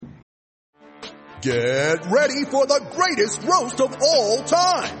Get ready for the greatest roast of all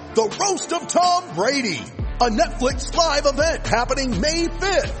time. The Roast of Tom Brady. A Netflix live event happening May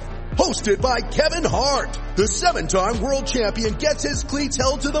 5th. Hosted by Kevin Hart. The 7-time world champion gets his cleats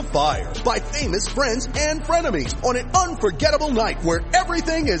held to the fire by famous friends and frenemies on an unforgettable night where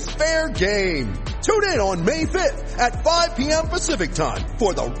everything is fair game. Tune in on May 5th at 5 p.m. Pacific time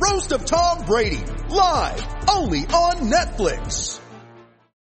for the Roast of Tom Brady. Live only on Netflix.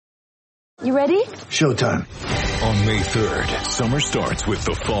 You ready? Showtime. On May 3rd, summer starts with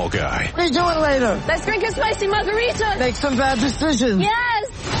The Fall Guy. What are you doing later? Let's drink a spicy margarita. Make some bad decisions. Yes.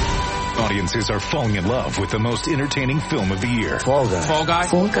 Audiences are falling in love with the most entertaining film of the year. Fall Guy. Fall Guy?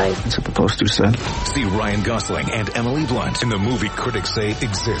 Fall Guy. That's what the poster said. See Ryan Gosling and Emily Blunt in the movie critics say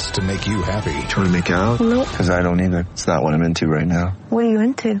exists to make you happy. Trying to make it out? Nope. Because I don't either. It's not what I'm into right now. What are you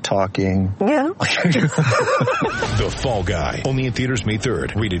into? Talking. Yeah. The Fall Guy. Only in theaters May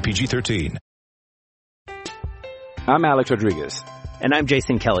 3rd. Rated PG-13. I'm Alex Rodriguez. And I'm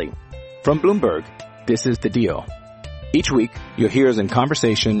Jason Kelly. From Bloomberg, this is The Deal. Each week, you'll hear us in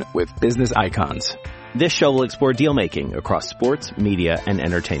conversation with business icons. This show will explore deal-making across sports, media, and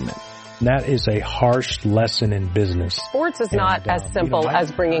entertainment. That is a harsh lesson in business. Sports is not as simple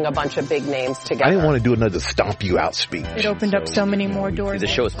as bringing a bunch of big names together. I didn't want to do another stomp you out speech. It opened up so many more doors. The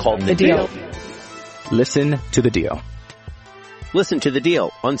show is called The Deal. Listen to The Deal. Listen to The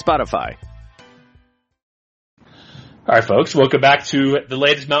Deal on Spotify. All right, folks, welcome back to the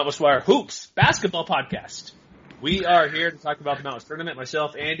latest Mountain West Wire Hoops basketball podcast. We are here to talk about the Mountain West Tournament.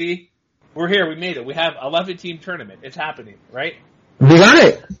 Myself, Andy, we're here. We made it. We have 11-team tournament. It's happening, right? We got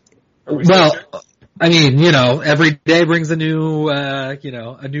it. Well, I mean, every day brings a new, a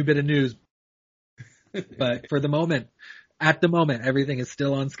new bit of news. But for the moment, everything is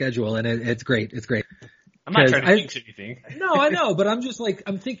still on schedule, and it's great. It's great. I'm not trying to jinx anything. No, I know, but I'm just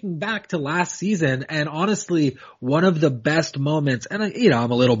I'm thinking back to last season, and honestly, one of the best moments, and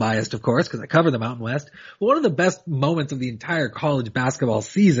I'm a little biased, of course, because I cover the Mountain West, but one of the best moments of the entire college basketball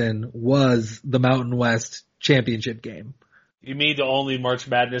season was the Mountain West championship game. You mean the only March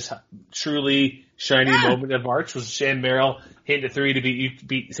Madness truly shining moment of March was Shan Merrill hitting a three to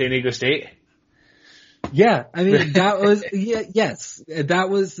beat San Diego State? Yeah, I mean, that was, yes, that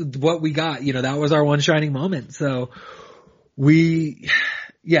was what we got, that was our one shining moment. So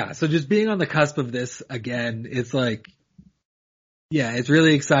so just being on the cusp of this again, it's it's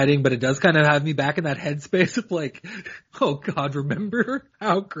really exciting, but it does kind of have me back in that headspace of oh God, remember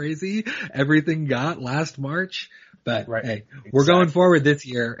how crazy everything got last March? But hey, we're going forward this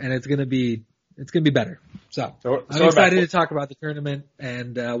year, and it's going to be better. So I'm excited to talk about the tournament,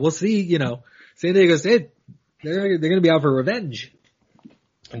 and we'll see, San Diego State, they're going to be out for revenge.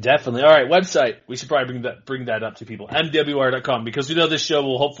 Definitely. All right, website. We should probably bring that up to people. MWR.com, because we know this show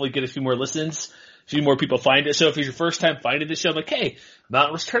will hopefully get a few more listens, a few more people find it. So if it's your first time finding this show, I'm like, hey,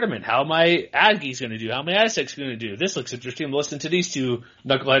 Mountain West Tournament, how are my Aggies going to do? How are my Aztecs going to do? This looks interesting. Listen to these two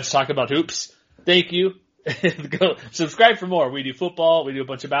knuckleheads talk about hoops. Thank you. Go subscribe for more. We do football. We do a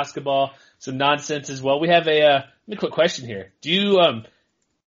bunch of basketball, some nonsense as well. We have a quick question here. Do you,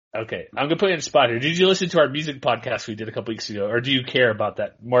 okay, I'm going to put you on the spot here. Did you listen to our music podcast we did a couple weeks ago, or do you care about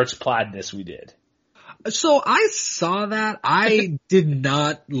that March Plaidness we did? So I saw that. I did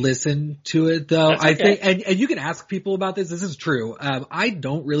not listen to it though. That's okay. I think, and you can ask people about this. This is true. I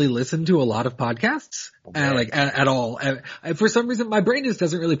don't really listen to a lot of podcasts, at all. For some reason, my brain just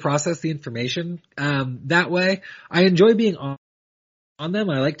doesn't really process the information, that way. I enjoy being on them.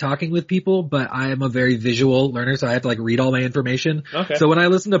 I like talking with people, but I am a very visual learner, so I have to read all my information. Okay. So when I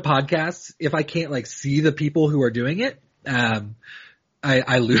listen to podcasts, if I can't see the people who are doing it,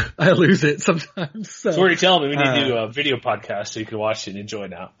 I lose it sometimes. So already telling me we need to do a video podcast so you can watch it and enjoy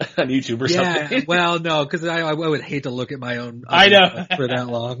now on YouTube or something. Yeah, well, no, because I would hate to look at my own. I know for that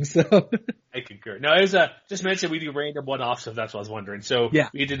long. So I concur. No, it was just mentioned we do random one-offs, if that's what I was wondering. So yeah,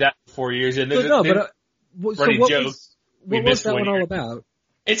 we did that for 4 years, and so running joke. What was that one all about?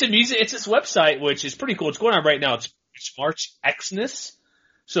 It's It's this website which is pretty cool. It's going on right now. It's March Xness.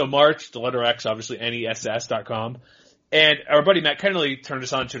 So March, the letter X, obviously NESS.com. And our buddy Matt Kennelly turned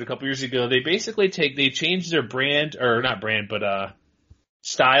us on to it a couple years ago. They basically they changed their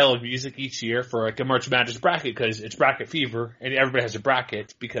style of music each year for a March Madness bracket, because it's bracket fever and everybody has a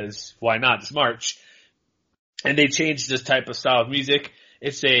bracket because why not? It's March. And they changed this type of style of music.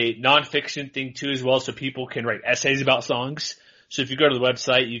 It's a nonfiction thing too as well, so people can write essays about songs. So if you go to the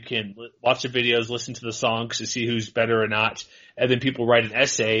website, you can watch the videos, listen to the songs to see who's better or not. And then people write an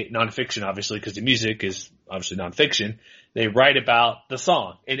essay, nonfiction obviously, because the music is obviously nonfiction. They write about the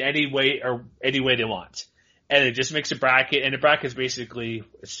song in any way they want. and it just makes a bracket, and the bracket's basically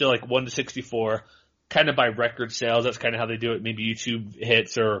it's still like 1 to 64, kind of by record sales. That's kind of how they do it. Maybe YouTube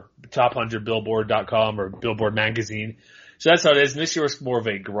hits or top 100 Billboard.com or Billboard magazine. So that's how it is. And this year was more of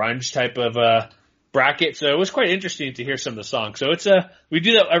a grunge type of bracket, so it was quite interesting to hear some of the songs. So it's we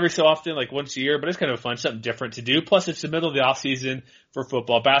do that every so often, like once a year, but it's kind of fun, something different to do. Plus, it's the middle of the off season for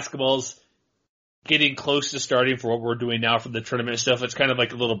football. Basketball's getting close to starting for what we're doing now for the tournament stuff. It's kind of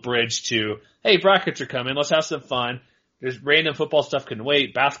like a little bridge to, hey, brackets are coming, let's have some fun. There's random football stuff can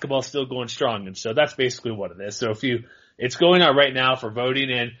wait. Basketball's still going strong, and so that's basically what it is. So it's going on right now for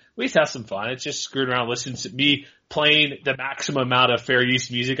voting, and we just have some fun. It's just screwing around, listening to me playing the maximum amount of fair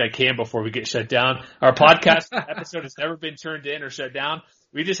use music I can before we get shut down. Our podcast episode has never been turned in or shut down.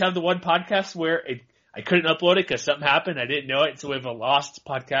 We just have the one podcast where I couldn't upload it because something happened. I didn't know it, so we have a lost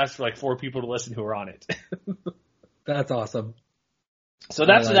podcast for like 4 people to listen who are on it. That's awesome. So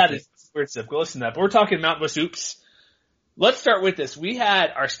that's what that is. Weird stuff. Go listen to that. But we're talking Mountain West Hoops. Let's start with this. We had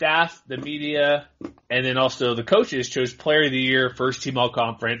our staff, the media, and then also the coaches chose Player of the Year, first team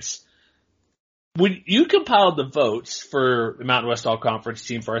all-conference. When you compiled the votes for the Mountain West all-conference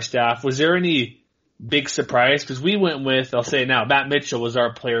team for our staff, was there any big surprise? Because we went with, I'll say it now, Matt Mitchell was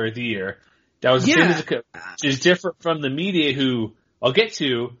our Player of the Year. That was the same as a coach, which is different from the media who I'll get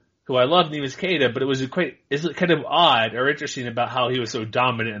to, who I love, Nevis Keita, but it was kind of odd or interesting about how he was so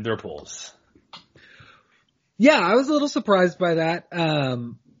dominant in their polls. Yeah, I was a little surprised by that.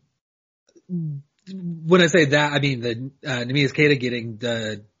 When I say that, I mean the Neemias Queta getting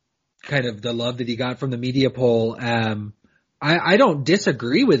the kind of the love that he got from the media poll. I don't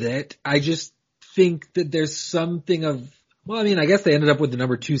disagree with it. I just think that there's something of, well, I mean, I guess they ended up with the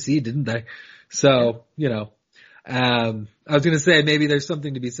number 2 seed, didn't they? So, I was going to say maybe there's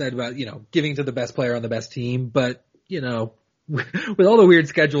something to be said about, giving to the best player on the best team, but, with all the weird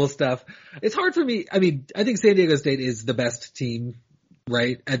schedule stuff, it's hard for me. I mean, I think San Diego State is the best team,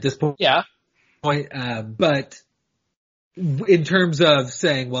 right, at this point. Yeah. But in terms of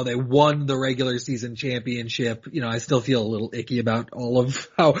saying, well, they won the regular season championship, I still feel a little icky about all of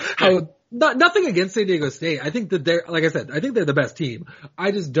how nothing against San Diego State. I think that they're, like I said, I think they're the best team.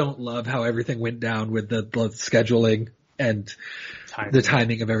 I just don't love how everything went down with the scheduling and the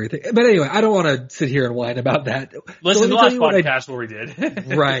timing of everything. But anyway, I don't want to sit here and whine about that. Listen to the last podcast where we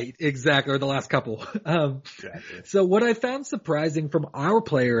did. Right, exactly, or the last couple. Exactly. So what I found surprising from our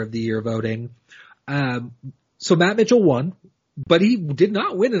Player of the Year voting, so Matt Mitchell won, but he did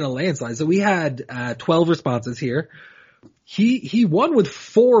not win in a landslide. So we had 12 responses here. He won with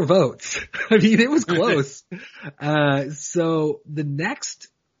 4 votes. I mean, it was close. So the next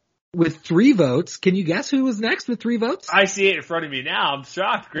with 3 votes, can you guess who was next with 3 votes? I see it in front of me now. I'm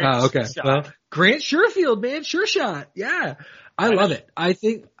shocked. Okay. Well, Grant Sherfield, man, sure shot. Yeah. I love it. I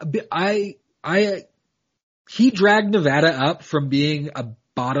think he dragged Nevada up from being a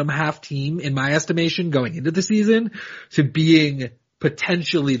bottom half team in my estimation going into the season to being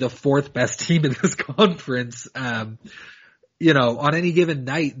potentially the 4th best team in this conference. On any given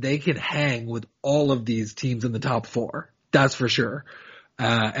night, they can hang with all of these teams in the top 4. That's for sure.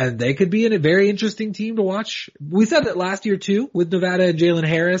 And they could be a very interesting team to watch. We said that last year too with Nevada and Jalen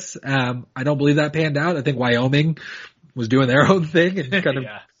Harris. I don't believe that panned out. I think Wyoming was doing their own thing and kind of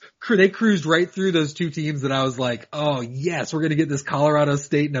they cruised right through those 2 teams that I was like, oh yes, we're going to get this Colorado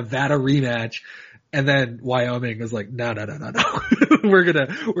State Nevada rematch. And then Wyoming was like, no. we're going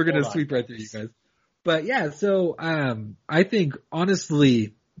to sweep right through you guys. But yeah, so, I think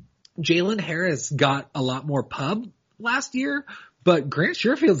honestly, Jalen Harris got a lot more pub last year, but Grant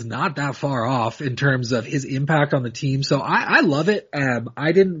Sherfield's not that far off in terms of his impact on the team. So I love it.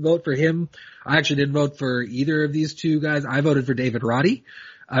 I didn't vote for him. I actually didn't vote for either of these 2 guys. I voted for David Roddy.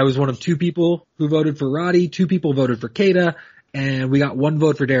 I was one of 2 people who voted for Roddy. 2 people voted for Keita, and we got 1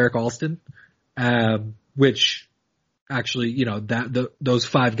 vote for Derek Alston, which actually, those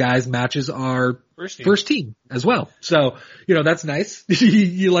 5 guys matches our first team as well. So, that's nice.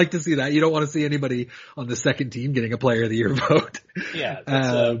 You like to see that. You don't want to see anybody on the second team getting a Player of the Year vote. Yeah,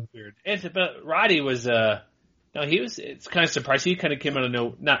 that's weird. But Roddy was, it's kind of surprised. He kind of came out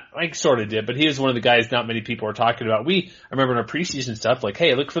of sort of did, but he was one of the guys not many people were talking about. I remember in our preseason stuff, like,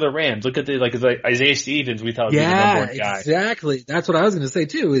 hey, look for the Rams. Look at Isaiah Stevens, we thought was the number 1 guy. Exactly. That's what I was going to say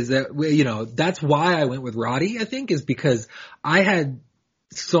too, is that, that's why I went with Roddy, I think, is because I had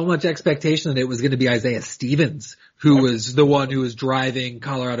so much expectation that it was going to be Isaiah Stevens who was the one who was driving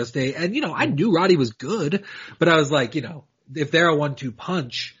Colorado State. And, I knew Roddy was good, but I was like, if they're a 1-2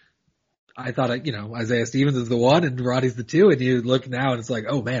 punch, I thought, Isaiah Stevens is the 1 and Roddy's the 2. And you look now and it's like,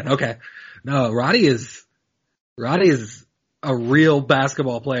 oh man, okay. No, Roddy is a real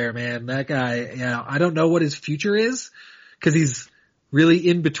basketball player, man. That guy, I don't know what his future is because he's really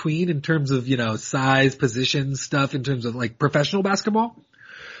in between in terms of, size, position stuff in terms of like professional basketball.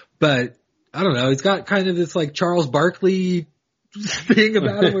 But I don't know. He's got kind of this like Charles Barkley thing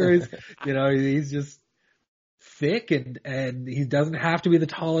about him where he's just thick and he doesn't have to be the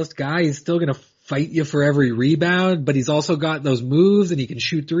tallest guy. He's still going to fight you for every rebound, but he's also got those moves and he can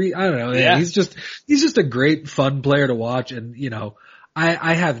shoot three. I don't know. Yeah. He's just a great fun player to watch. And,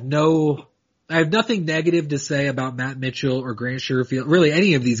 I have nothing negative to say about Matt Mitchell or Grant Sherfield. Really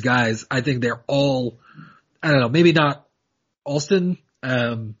any of these guys. I think they're all, I don't know, maybe not Alston.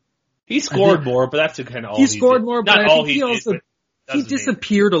 He scored more, but that's kind of all he scored more, but not I all think he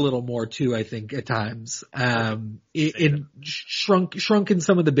disappeared a little more too, I think, at times. It shrunk in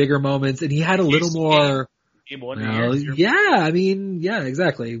some of the bigger moments, and he had a little more. Exactly.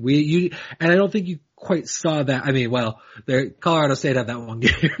 And I don't think you quite saw that. I mean, Colorado State had that one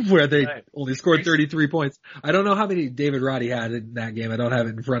game where they only scored 33 points. I don't know how many David Roddy had in that game. I don't have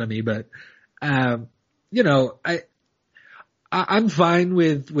it in front of me, but, I'm fine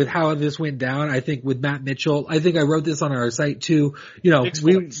with how this went down. I think with Matt Mitchell, I think I wrote this on our site too. 6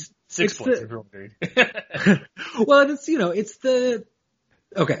 points. 6 points. Well, it's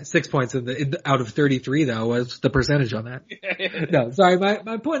 6 points out of 33 though was the percentage on that. No, sorry.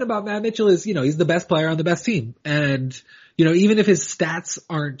 My point about Matt Mitchell is, he's the best player on the best team. And, even if his stats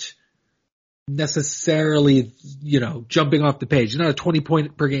aren't necessarily, jumping off the page. He's not a 20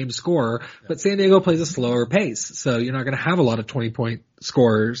 point per game scorer, but San Diego plays a slower pace. So you're not going to have a lot of 20 point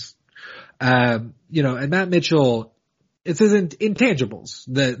scorers. And Matt Mitchell, it's his intangibles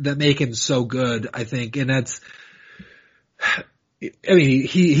that make him so good, I think. And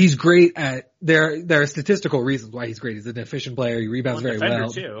he's great at, there are statistical reasons why he's great. He's an efficient player. He rebounds very well.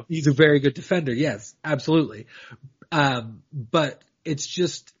 Too. He's a very good defender. Yes, absolutely. But it's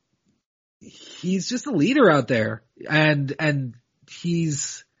just, he's just a leader out there, and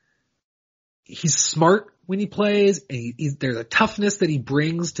he's smart when he plays, and there's a toughness that he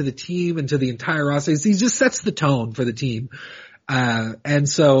brings to the team and to the entire roster. He just sets the tone for the team. And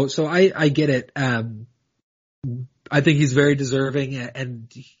so I get it. I think he's very deserving,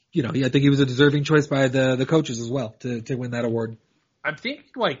 and I think he was a deserving choice by the coaches as well to win that award. I'm thinking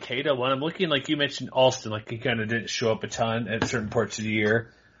like Keita when I'm looking, like you mentioned Alston, like he kind of didn't show up a ton at certain parts of the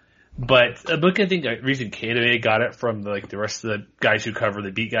year. But I'm looking, I think the reason Keita got it from the rest of the guys who cover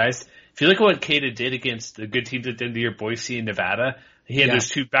the beat guys. If you look at what Keita did against the good teams at the end of the year, Boise and Nevada, he had those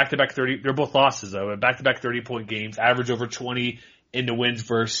two back-to-back 30, they're both losses though, back-to-back 30-point games, average over 20 in the wins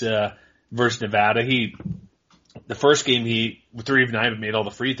versus Nevada. The first game he, with 3 of 9, made all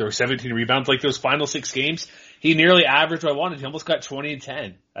the free throws, 17 rebounds. Like those final 6 games, he nearly averaged what I wanted. He almost got 20 and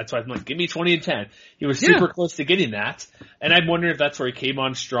 10. That's why I'm like, give me 20 and 10. He was super close to getting that. And I'm wondering if that's where he came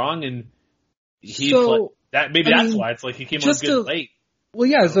on strong and that's why it's like he came on good late. Well,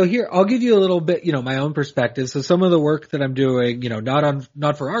 yeah, so here, I'll give you a little bit, my own perspective. So some of the work that I'm doing,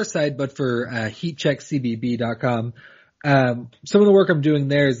 not for our site, but for, heatcheckcbb.com. Some of the work I'm doing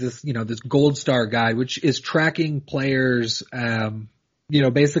there is this, this Gold Star guide, which is tracking players,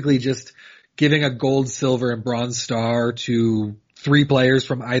 basically just giving a gold, silver, and bronze star to 3 players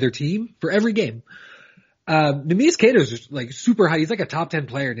from either team for every game. Neemias Queta is like super high. He's like a top 10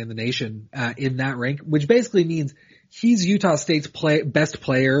 player in the nation, in that rank, which basically means he's Utah State's best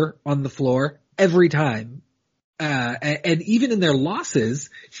player on the floor every time. And even in their losses,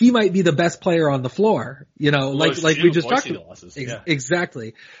 he might be the best player on the floor, like we just talked about. Losses,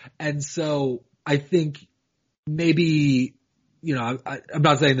 exactly. And so I think maybe, I'm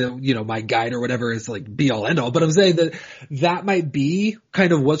not saying that, my guide or whatever is like be all end all, but I'm saying that might be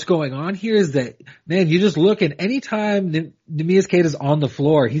kind of what's going on here is that, man, you just look and anytime Neemias Queta is on the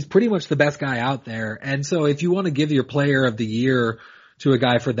floor, he's pretty much the best guy out there. And so if you want to give your player of the year to a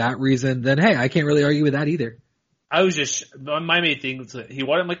guy for that reason, then hey, I can't really argue with that either. I was my main thing was that he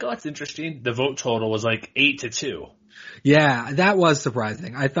wanted, I'm like, oh, that's interesting. The vote total was like 8-2. Yeah, that was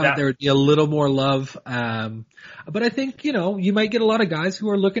surprising. I thought there would be a little more love. But I think, you might get a lot of guys who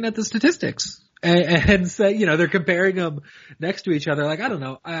are looking at the statistics and say, they're comparing them next to each other. Like, I don't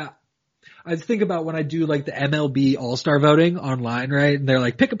know. I think about when I do like the MLB All-Star voting online, right? And they're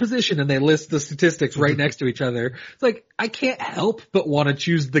like, pick a position and they list the statistics right next to each other. It's like, I can't help but want to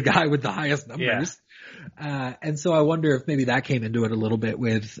choose the guy with the highest numbers. Yeah. And so I wonder if maybe that came into it a little bit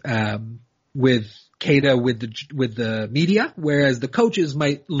with Queta with the media, whereas the coaches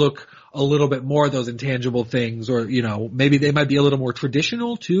might look a little bit more at those intangible things, or, maybe they might be a little more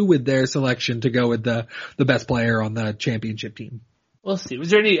traditional too with their selection to go with the best player on the championship team. We'll see. Was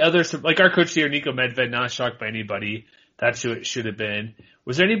there any other, like our coach here, Nico Medved, not shocked by anybody. That's who it should have been.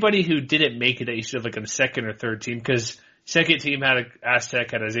 Was there anybody who didn't make it that you should have like on the second or third team? Because second team had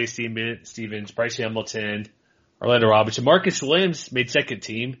Aztec, had Isaiah Stevens, Bryce Hamilton, Orlando Robinson. Marcus Williams made second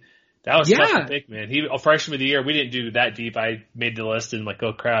team. That was tough to pick, man. He, a freshman of the year, we didn't do that deep. I made the list and like,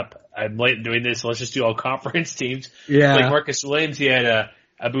 oh crap, I'm late in doing this. So let's just do all conference teams. Yeah. Like Marcus Williams, he had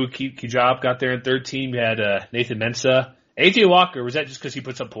Abu Kijab got there in third team. He had Nathan Mensah. AJ Walker, was that just because he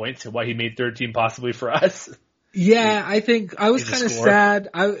put some points and why he made third team possibly for us? Yeah, I think I was kind of sad.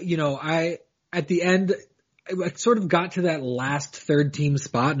 At the end, I sort of got to that last third team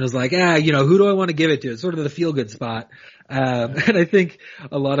spot and was like, who do I want to give it to? It's sort of the feel good spot. And I think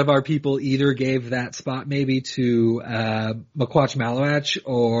a lot of our people either gave that spot maybe to, Makwach Malawach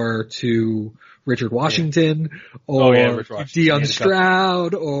or to Richard Washington or Deion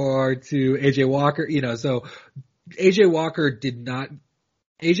Stroud or to AJ Walker, so AJ Walker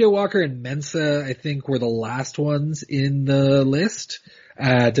and Mensah, I think, were the last ones in the list,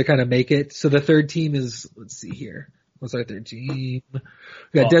 to kind of make it. So the third team is, let's see here. What's our third team? We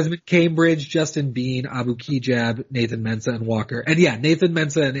got Desmond Cambridge, Justin Bean, Abu Kijab, Nathan Mensah, and Walker. And yeah, Nathan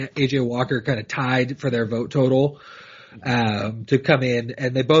Mensah and AJ Walker kind of tied for their vote total, to come in.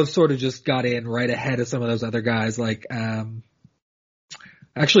 And they both sort of just got in right ahead of some of those other guys like,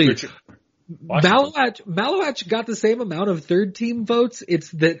 Malawach got the same amount of third team votes. It's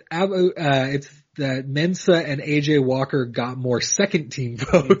that Mensah and AJ Walker got more second team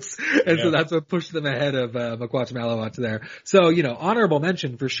votes. And so that's what pushed them ahead of, Makwach Malawach there. So, honorable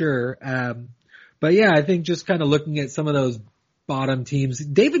mention for sure. But yeah, I think just kind of looking at some of those bottom teams,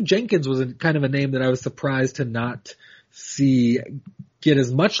 David Jenkins was kind of a name that I was surprised to not see get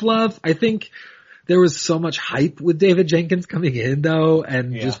as much love. I think there was so much hype with David Jenkins coming in though,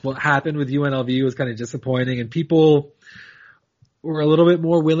 and just what happened with UNLV was kind of disappointing, and people were a little bit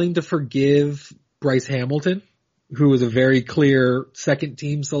more willing to forgive Bryce Hamilton, who was a very clear second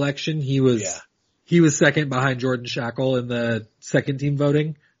team selection. He was second behind Jordan Shackle in the second team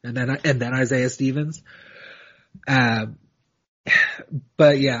voting, and then Isaiah Stevens.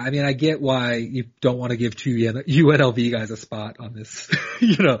 But yeah, I mean, I get why you don't want to give two UNLV guys a spot on this,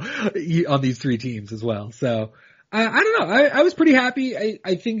 on these three teams as well. So I don't know. I was pretty happy.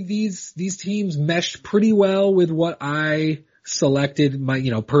 I think these teams meshed pretty well with what I selected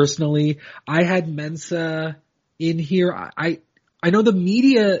personally. I had Mensah in here. I know the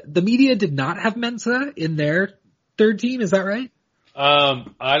media did not have Mensah in their third team. Is that right? I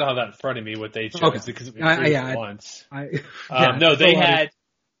don't have that in front of me what they chose because it was once.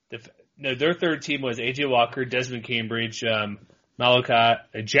 Their third team was AJ Walker, Desmond Cambridge, Malachi,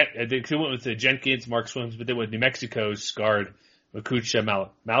 they went with the Jenkins, Mark Swims, but they went New Mexico's guard,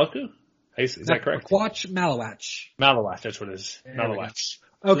 Makucha Malaku? Is that correct? Makwach Malawach. Malawach, that's what it is. Malawach.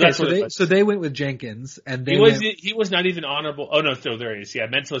 Okay, so they went with Jenkins, and he was not even honorable. Oh no, so there he is. Yeah,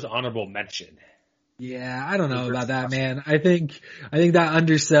 Mensah was honorable mention. Yeah, I don't know about that, man. I think that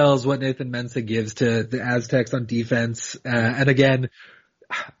undersells what Nathan Mensah gives to the Aztecs on defense. And again,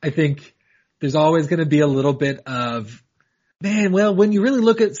 I think there's always going to be a little bit of, man, well, when you really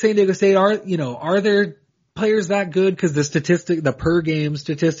look at San Diego State, are there players that good? Cause the per game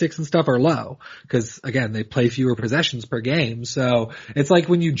statistics and stuff are low. Cause again, they play fewer possessions per game. So it's like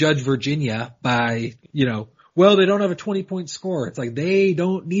when you judge Virginia by, well, they don't have a 20-point score. It's like they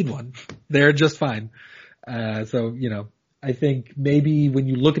don't need one. They're just fine. So, I think maybe when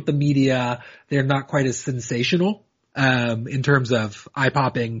you look at the media, they're not quite as sensational, in terms of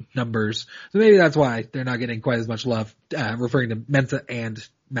eye-popping numbers. So maybe that's why they're not getting quite as much love, referring to Mensah and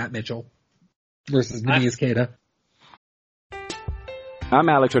Matt Mitchell versus Neemias Queta. I'm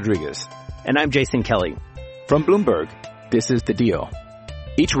Alex Rodriguez. And I'm Jason Kelly. From Bloomberg, this is The Deal.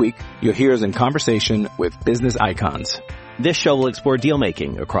 Each week, you'll hear us in conversation with business icons. This show will explore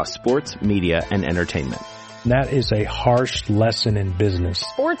deal-making across sports, media, and entertainment. That is a harsh lesson in business.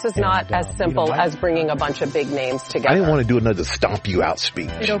 Sports is not as simple as bringing a bunch of big names together. I didn't want to do another stomp you out speech.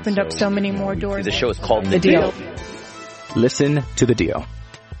 It opened up so many more doors. The show is called The Deal. Listen to The Deal.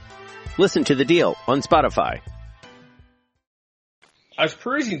 Listen to The Deal on Spotify. I was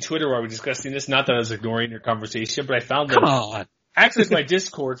perusing Twitter while we were discussing this. Not that I was ignoring your conversation, but I found that. Come on. Access my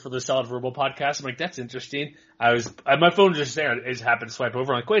Discord for the Solid Verbal podcast. I'm like, that's interesting. My phone just there. I just happened to swipe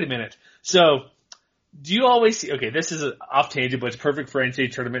over. I'm like, wait a minute. So, do you always see, okay, this is off tangent, but it's perfect for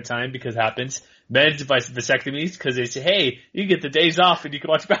NCAA tournament time because it happens. Men's vasectomies because they say, hey, you get the days off and you can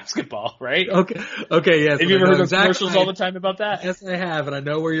watch basketball, right? Okay, yes. Have you ever heard of commercials all the time about that? Yes, I have, and I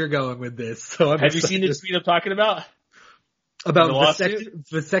know where you're going with this. So have you seen the tweet I'm talking about? About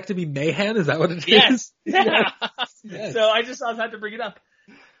vasectomy mayhem? Is that what it is? Yes. Yeah. Yes. So I just had to bring it up.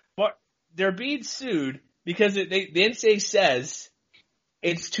 But they're being sued because the NCAA says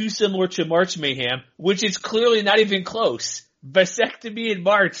it's too similar to March Mayhem, which is clearly not even close. Vasectomy in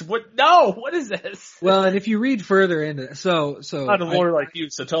March. What? No. What is this? Well, and if you read further into it, so I'm not a lawyer like you,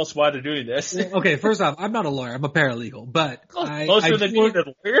 so tell us why they're doing this. Okay, first off, I'm not a lawyer. I'm a paralegal, but I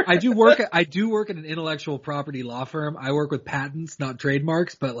do work at an intellectual property law firm. I work with patents, not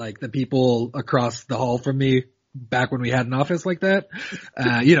trademarks, but like the people across the hall from me back when we had an office like that,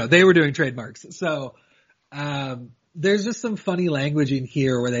 they were doing trademarks. So, there's just some funny language in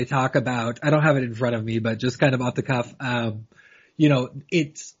here where they talk about, I don't have it in front of me, but just kind of off the cuff,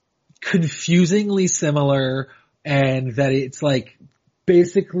 it's confusingly similar, and that it's like,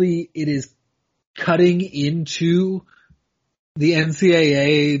 basically it is cutting into the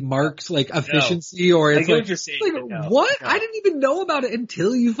NCAA marks, like efficiency, or it's like, what? No. I didn't even know about it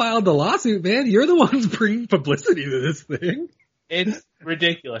until you filed the lawsuit, man. You're the ones bringing publicity to this thing. It's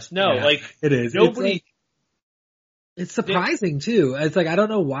ridiculous. No, yeah, it is. Nobody. It's surprising too. It's like, I don't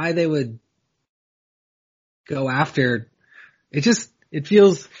know why they would go after it. It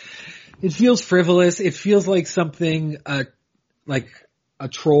feels frivolous. It feels like something, like a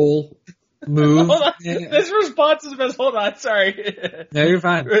troll move. Hold on. This response is best. Hold on. Sorry. No, you're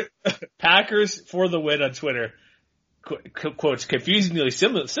fine. Packers for the win on Twitter. Quotes, confusingly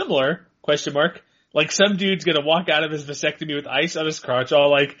similar, question mark. Like some dude's gonna walk out of his vasectomy with ice on his crotch,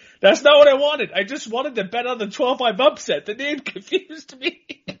 all like, that's not what I wanted. I just wanted to bet on the 12-5 upset. The name confused me.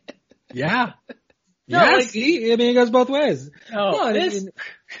 Yeah. No, see? I mean, it goes both ways. No, this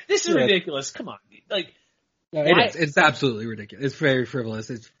is ridiculous. Come on. Like, no, it is. It's absolutely ridiculous. It's very frivolous.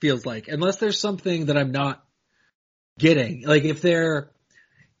 It feels like, unless there's something that I'm not getting, like so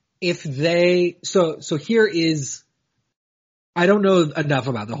here is, I don't know enough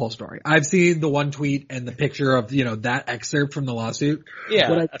about the whole story. I've seen the one tweet and the picture of, that excerpt from the lawsuit. Yeah.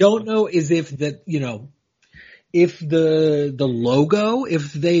 What I don't know is if the logo,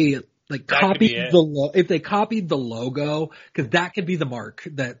 if they copied if they copied the logo, cause that could be the mark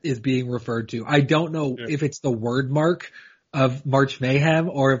that is being referred to. I don't know if it's the word mark of March Mayhem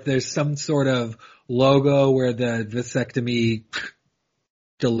or if there's some sort of logo where the vasectomy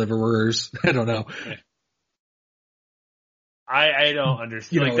deliverers, I don't know. I don't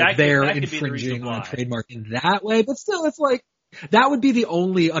understand. They're infringing on a trademark in that way, but still, it's like, that would be the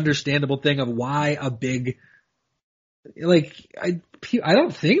only understandable thing of why a big, I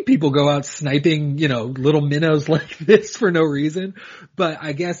don't think people go out sniping, little minnows like this for no reason, but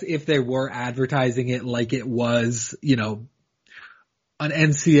I guess if they were advertising it like it was, an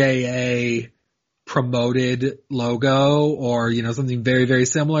NCAA promoted logo or, something very, very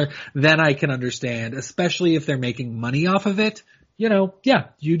similar, then I can understand, especially if they're making money off of it, you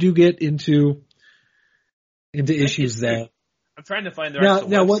do get into issues there. I'm trying to find their actual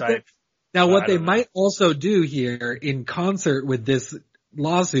website. What they might also do here in concert with this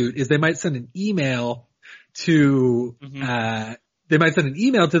lawsuit is they might send an email to, the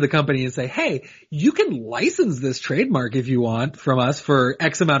company and say, hey, you can license this trademark if you want from us for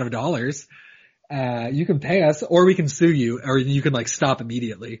X amount of dollars. You can pay us, or we can sue you, or you can stop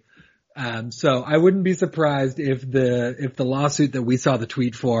immediately. So I wouldn't be surprised if the lawsuit that we saw the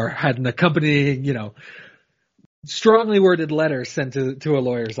tweet for had an accompanying, strongly worded letter sent to a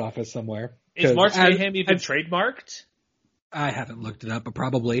lawyer's office somewhere. Is March Mayhem even trademarked? I haven't looked it up, but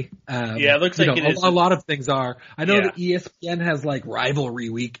probably. It looks like it is. A lot of things are. I know that ESPN has Rivalry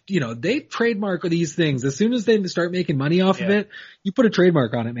Week. They trademark these things. As soon as they start making money off of it, you put a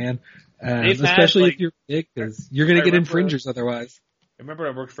trademark on it, man. Especially if you're big, because you're going to get infringers otherwise. I remember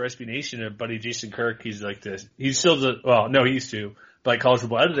I worked for SB Nation, and buddy Jason Kirk, he's he's still he used to, but college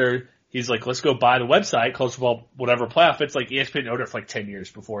football editor, he's like, let's go buy the website, college football, whatever playoff. It's like ESPN owned it for 10 years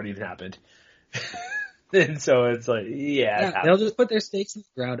before it even happened. And so it's like, they'll just put their stakes in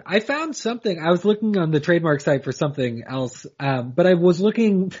the ground. I found something, I was looking on the trademark site for something else, but I was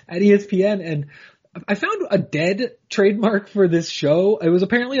looking at ESPN and I found a dead trademark for this show. It was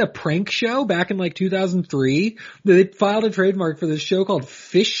apparently a prank show back in 2003. They filed a trademark for this show called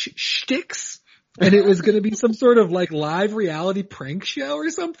Fish Sticks. And it was going to be some sort of live reality prank show or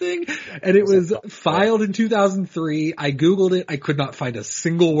something. And it was filed in 2003. I Googled it. I could not find a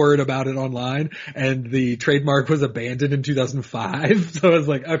single word about it online. And the trademark was abandoned in 2005. So I was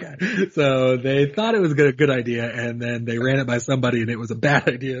like, okay. So they thought it was a good idea. And then they ran it by somebody and it was a bad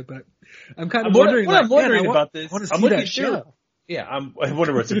idea. But I'm kind of wondering. I'm wondering about this. I want to see that show. Yeah, I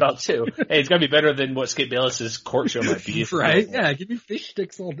wonder what it's about too. Hey, it's got to be better than what Skip Bayless's court show might be. Right? Yeah, give me Fish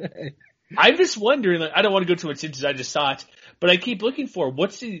Sticks all day. I'm just wondering, I don't want to go too much into it, I just saw it, but I keep looking for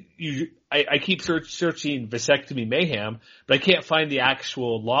I keep searching vasectomy mayhem, but I can't find the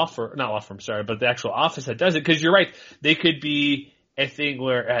actual but the actual office that does it. Because you're right, they could be a thing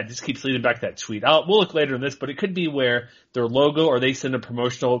where this keeps leading back to that tweet. We'll look later in this, but it could be where their logo or they send a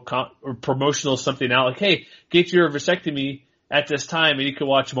promotional something out like, hey, get your vasectomy at this time and you can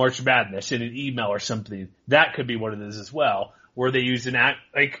watch March Madness in an email or something. That could be what it is as well, where they use an act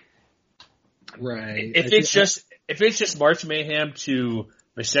like. Right. If it's just March Mayhem to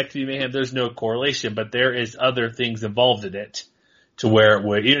vasectomy mayhem, there's no correlation, but there is other things involved in it to where it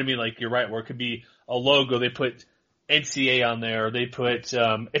would, you know what I mean? Like you're right, where it could be a logo, they put NCA on there, or they put,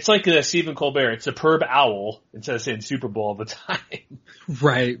 it's like the Stephen Colbert, it's Superb Owl instead of saying Super Bowl all the time.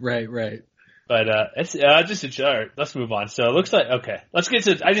 Right. But, it's, alright, let's move on. So it looks like, okay, let's get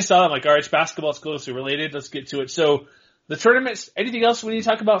to, I just saw that, I'm like, alright, it's basketball, it's closely related, let's get to it. So, the tournaments, anything else we need to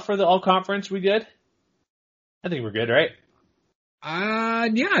talk about for the all conference? We good? I think we're good, right?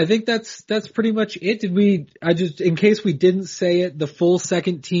 Yeah, I think that's pretty much it. In case we didn't say it, the full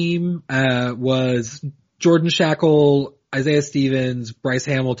second team, was Jordan Shackle, Isaiah Stevens, Bryce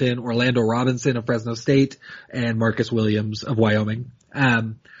Hamilton, Orlando Robinson of Fresno State, and Marcus Williams of Wyoming.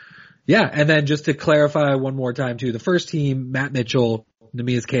 Yeah, and then just to clarify one more time too, the first team, Matt Mitchell,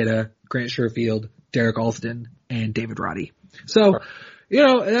 Neemias Queta, Grant Sherfield, Derek Alston, and David Roddy. So, you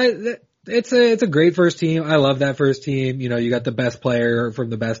know, it's a great first team. I love that first team. You know, you got the best player from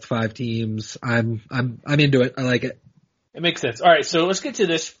the best 5 teams. I'm into it. I like it. It makes sense. All right, so let's get to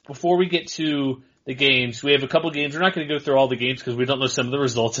this before we get to the games. We have a couple games. We're not going to go through all the games because we don't know some of the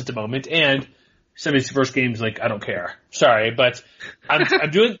results at the moment. And some of these first games, like, I don't care. Sorry, but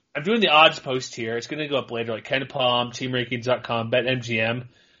I'm doing the odds post here. It's going to go up later, like KenPom, TeamRankings.com, BetMGM.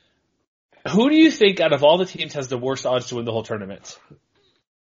 Who do you think out of all the teams has the worst odds to win the whole tournament?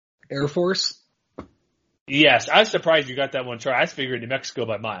 Air Force? Yes, I was surprised you got that one. I was figuring New Mexico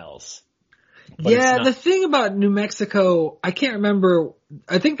by miles. Yeah, the thing about New Mexico, I can't remember.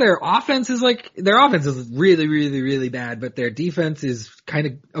 I think their offense is really, really, really bad, but their defense is kind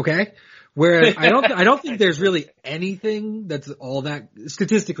of okay. Whereas I don't think there's really anything that's all that,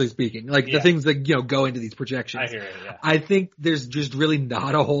 statistically speaking, like the things that, you know, go into these projections. I hear it, yeah. I think there's just really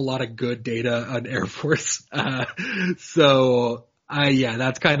not a whole lot of good data on Air Force. That's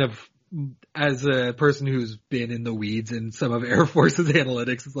kind of, as a person who's been in the weeds in some of Air Force's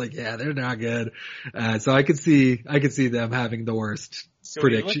analytics, it's like, yeah, they're not good. So I could see them having the worst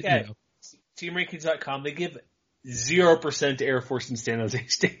prediction. When you look at TeamRankings.com, they give 0% to Air Force and San Jose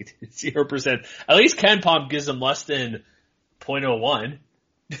State. 0%. At least KenPom gives them less than 0.01.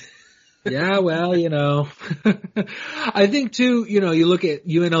 Yeah, well, you know, I think too, you know, you look at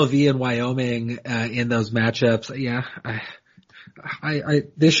UNLV and Wyoming, in those matchups. Yeah,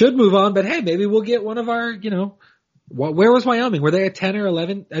 they should move on, but hey, maybe we'll get one of our, you know, where was Wyoming? Were they a 10 or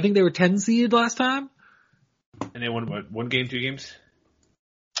 11? I think they were 10 seed last time. And they won what, 1 game, 2 games?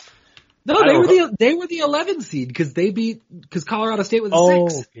 No, they were the 11 seed because Colorado State was the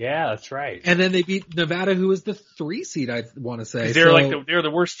 6. Yeah, that's right. And then they beat Nevada, who was the 3 seed, I want to say. They were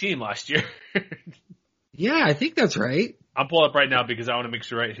the worst team last year. Yeah, I think that's right. I'll pull up right now because I want to make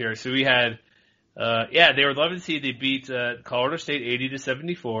sure right here. So we had, they were 11 seed. They beat Colorado State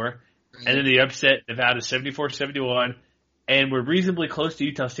 80-74, and then they upset Nevada 74-71. And we're reasonably close to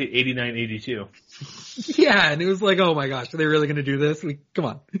Utah State 89-82. Yeah, and it was like, oh my gosh, are they really going to do this? Come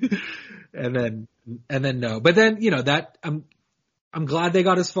on. and then no. But then, you know, that I'm glad they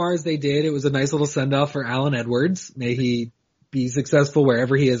got as far as they did. It was a nice little send off for Alan Edwards. May he be successful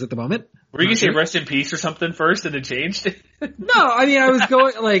wherever he is at the moment. Were you going to say rest in peace or something first and it changed? No, I mean, I was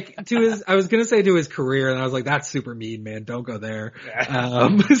going I was going to say to his career, and I was like, that's super mean, man. Don't go there. Yeah.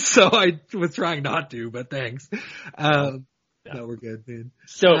 So I was trying not to, but thanks. No, we're good, man.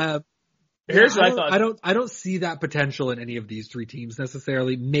 So here's what I thought. I don't see that potential in any of these 3 teams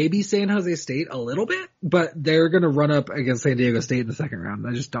necessarily. Maybe San Jose State a little bit, but they're going to run up against San Diego State in the second round.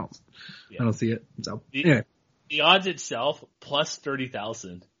 I just don't. Yeah. I don't see it. So anyway. The odds itself plus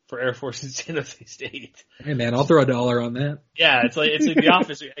 30,000 for Air Force and San Jose State. Hey man, I'll throw $1 on that. Yeah, it's like the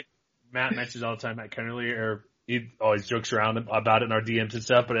office. Matt mentions all the time, Matt Kennerly, or he always jokes around about it in our DMs and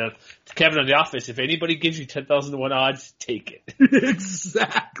stuff, but Kevin on The Office, if anybody gives you 10,000 to 1 odds, take it.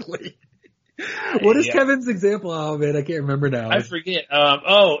 Exactly. What is Kevin's example? Oh man, I can't remember now. I forget.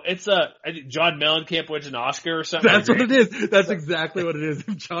 It's I think John Mellencamp wins an Oscar or something. That's what it is. That's exactly what it is.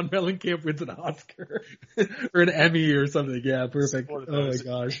 If John Mellencamp wins an Oscar or an Emmy or something. Yeah, perfect. Oh my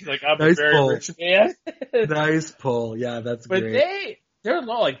gosh. Like, I'm nice a very rich man. Nice pull. Yeah, that's great. But they're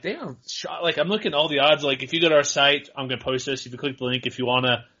like, they are shot. Like, I'm looking at all the odds. Like, if you go to our site, I'm going to post this. If you click the link, if you want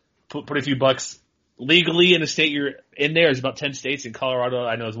to put a few bucks legally in a state you're in there is about 10 states, and Colorado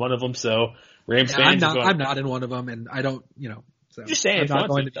I know is one of them. So Rams fans, I'm not in one of them, and I don't, so just saying, I'm not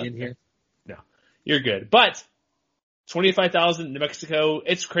going to be in here. No, you're good. But 25,000 New Mexico,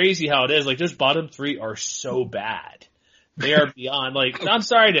 it's crazy how it is. Like, those bottom three are so bad. They are beyond, like, I'm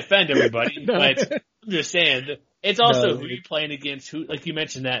sorry to offend everybody, but I'm just saying, it's also who you're playing against. Who, like you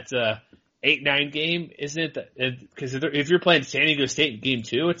mentioned, that 8-9 game, isn't it? Because if you're playing San Diego State in game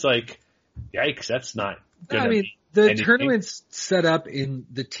 2, it's like, yikes, that's not good. I mean, the tournament's set up in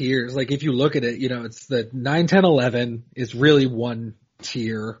the tiers. Like, if you look at it, it's the 9, 10, 11 is really one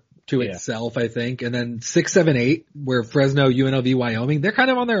tier to itself, I think. And then 6, 7, 8, where Fresno, UNLV, Wyoming, they're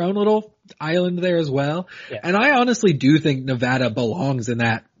kind of on their own little island there as well. Yeah. And I honestly do think Nevada belongs in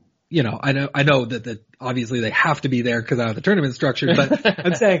that. I know that obviously they have to be there because of how the tournament structured, but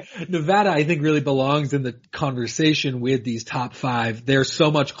I'm saying Nevada, I think, really belongs in the conversation with these top 5. They're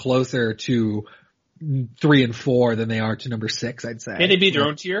so much closer to 3 and 4 than they are to number 6, I'd say. Can they be their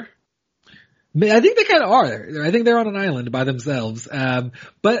own tier? I think they kind of are. I think they're on an island by themselves.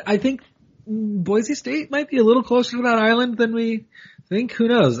 But I think Boise State might be a little closer to that island than we think. Who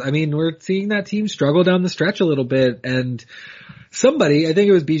knows? I mean, we're seeing that team struggle down the stretch a little bit, and somebody, I think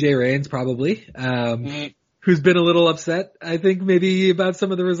it was BJ Rains probably, who's been a little upset, I think, maybe about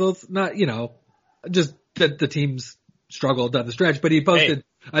some of the results. Not, just that the team's struggled down the stretch, but he posted,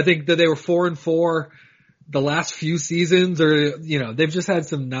 I think that they were 4 and 4 the last few seasons, or, they've just had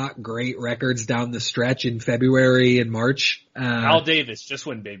some not great records down the stretch in February and March. Al Davis, just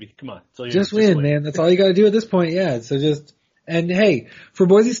win, baby. Come on. Just win, man. That's all you gotta do at this point. Yeah. So and hey, for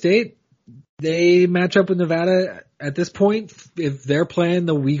Boise State, they match up with Nevada at this point. If they're playing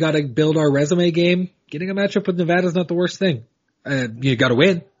the we gotta build our resume game, getting a matchup with Nevada is not the worst thing. You gotta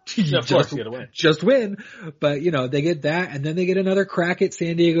win. Of course you gotta win. Just win. But, they get that, and then they get another crack at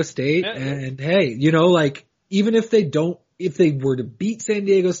San Diego State. Yeah. And hey, even if they were to beat San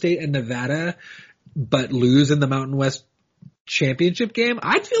Diego State and Nevada, but lose in the Mountain West championship game,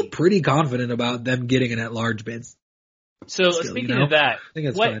 I'd feel pretty confident about them getting an at-large bid. So speaking of that,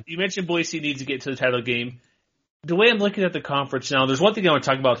 you mentioned Boise needs to get to the title game. The way I'm looking at the conference now, there's one thing I want to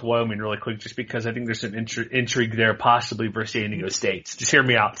talk about with Wyoming really quick, just because I think there's some intrigue there, possibly for San Diego State. Just hear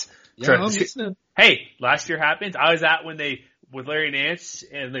me out. Yeah, I'm listening. Hey, last year happened. I was at when with Larry Nance,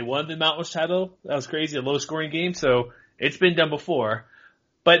 and they won the Mountain West title. That was crazy, a low-scoring game, so it's been done before.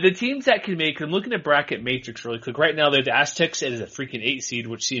 But the teams that can make, I'm looking at bracket matrix really quick. Right now, they have the Aztecs as a freaking 8 seed,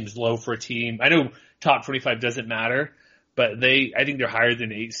 which seems low for a team. I know top 25 doesn't matter, but I think they're higher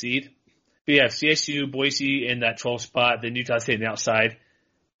than an 8 seed. But you have CSU, Boise in that 12 spot, then Utah State on the outside.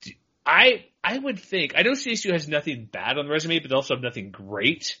 I would think, I know CSU has nothing bad on the resume, but they also have nothing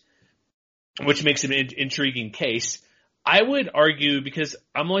great, which makes it an intriguing case. I would argue, because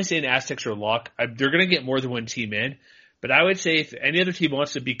I'm only saying the Aztecs are a lock, they're going to get more than one team in, but I would say if any other team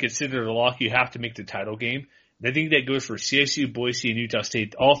wants to be considered a lock, you have to make the title game. And I think that goes for CSU, Boise, and Utah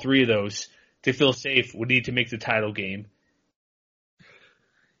State. All 3 of those, to feel safe, would need to make the title game.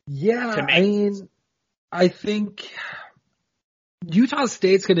 Yeah, I think Utah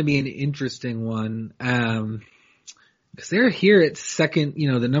State's going to be an interesting one, because they're here at second,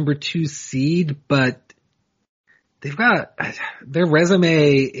 the number 2 seed, but they've got their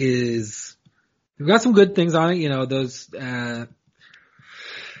resume they've got some good things on it.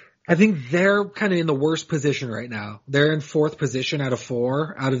 I think they're kind of in the worst position right now. They're in 4th position out of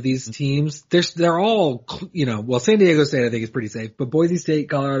 4 out of these teams. They're all, San Diego State I think is pretty safe, but Boise State,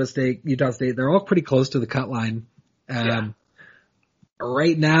 Colorado State, Utah State, they're all pretty close to the cut line.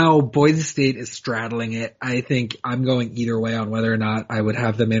 Right now, Boise State is straddling it. I think I'm going either way on whether or not I would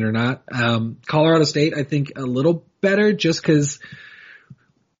have them in or not. Colorado State, I think a little better just because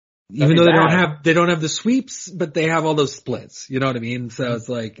even though they don't have the sweeps, but they have all those splits. You know what I mean? So it's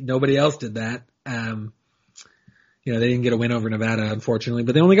like nobody else did that. They didn't get a win over Nevada, unfortunately,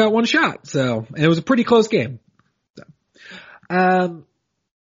 but they only got one shot. So, and it was a pretty close game. So,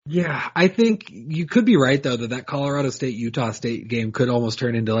 yeah, I think you could be right though that Colorado State Utah State game could almost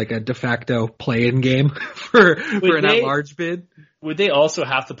turn into like a de facto play-in game for an at-large bid. Would they also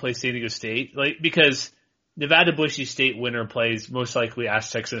have to play San Diego State? Because Nevada Boise State winner plays most likely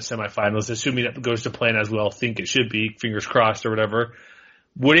Aztecs in the semifinals, assuming that goes to plan as we all think it should be, fingers crossed or whatever.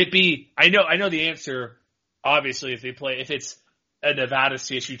 Would it be? I know the answer. Obviously, if it's a Nevada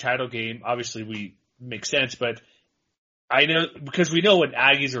CSU title game, obviously we make sense. But I know because we know when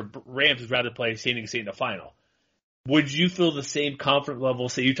Aggies or Rams would rather play San Diego State in the final. Would you feel the same confidence level?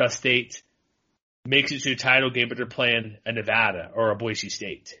 Say Utah State makes it to a title game, but they're playing a Nevada or a Boise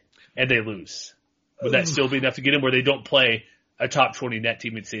State, and they lose. Would that still be enough to get in where they don't play a top 20 net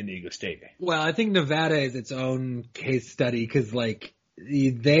team in San Diego State. Well, I think Nevada is its own case study because, like,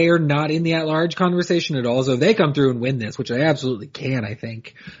 they are not in the at-large conversation at all. So if they come through and win this, which they absolutely can, I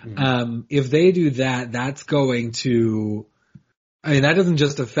think. If they do that, that's going to, I mean, that doesn't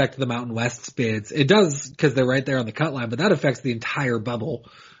just affect the Mountain West's bids. It does because they're right there on the cut line, but that affects the entire bubble.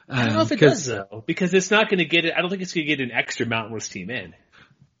 I don't know if it does though, because it's not going to get it. I don't think it's going to get an extra Mountain West team in.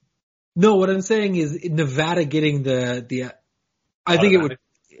 No, what I'm saying is Nevada getting I think it would,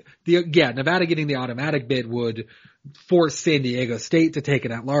 Nevada getting the automatic bid would force San Diego State to take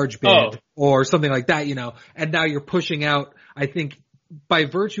an at-large bid or something like that, you know, and now you're pushing out, I think, by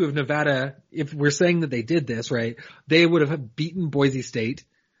virtue of Nevada, if we're saying that they did this, right, they would have beaten Boise State.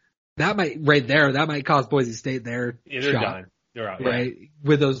 That might cost Boise State their they're shot. Done. They're out, right? Yeah.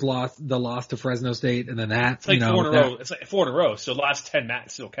 With the loss to Fresno State and then that. It's like 4 in a row. It's like 4 in a row, so the last 10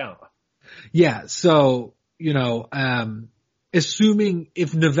 mats still count. Yeah, so, you know, assuming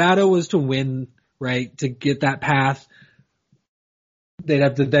if Nevada was to win, right, to get that path, they'd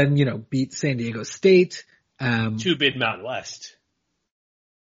have to then, you know, beat San Diego State. 2-bid Mountain West.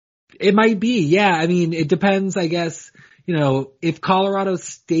 It might be, yeah. I mean, it depends, I guess, you know, if Colorado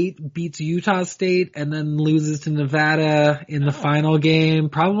State beats Utah State and then loses to Nevada in the final game,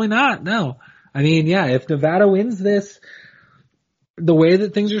 probably not, no. I mean, yeah, if Nevada wins this, the way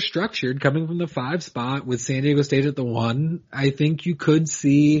that things are structured, coming from the 5 spot with San Diego State at the 1, I think you could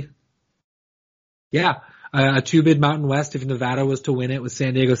see, a 2-bid Mountain West if Nevada was to win it, with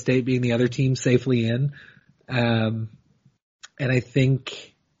San Diego State being the other team safely in. And I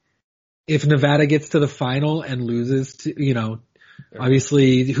think if Nevada gets to the final and loses to, you know,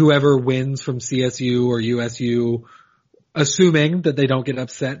 obviously whoever wins from CSU or USU, assuming that they don't get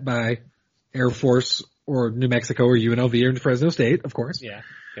upset by Air Force or New Mexico or UNLV or Fresno State, of course. Yeah.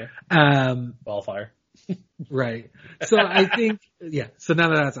 Okay. Wildfire. Right. So I think, so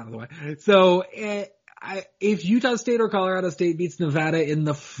none of that's out of the way. So if Utah State or Colorado State beats Nevada in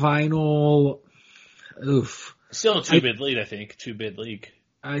the final, still a 2-bid lead, I think. 2-bid league.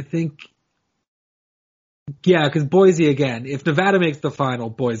 I think, because Boise again, if Nevada makes the final,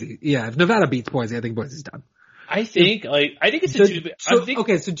 Boise, if Nevada beats Boise, I think Boise's done. I think it's a 2-bid.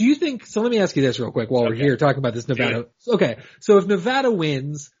 So do you think, so let me ask you this real quick while we're here talking about this Nevada. Okay. So if Nevada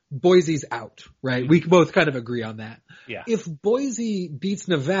wins, Boise's out, right? We both kind of agree on that. Yeah. If Boise beats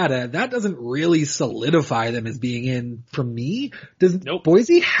Nevada, that doesn't really solidify them as being in from me. Does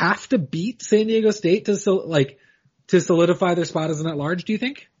Boise have to beat San Diego State to solidify their spot as an at-large, do you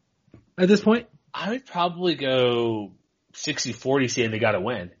think, at this point? I would probably go 60-40 saying they got to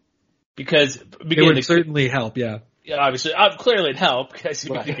win. Because it would certainly help, yeah. Yeah, obviously, clearly it'd help because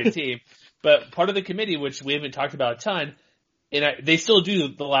you pick a team. But part of the committee, which we haven't talked about a ton, and they still do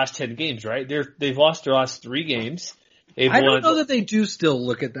the last 10 games, right? They've lost their last 3 games. I don't know that they do still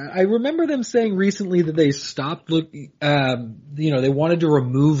look at that. I remember them saying recently that they stopped looking. They wanted to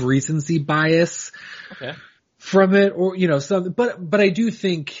remove recency bias from it, or something. But I do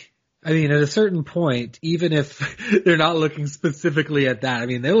think. I mean, at a certain point, even if they're not looking specifically at that, I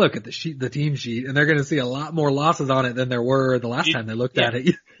mean, they look at the team sheet, and they're going to see a lot more losses on it than there were the last time they looked at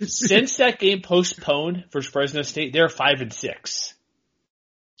it. Since that game postponed for Fresno State, they're 5-6.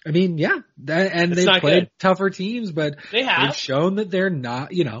 I mean, they've played good. Tougher teams, but they've shown that they're not,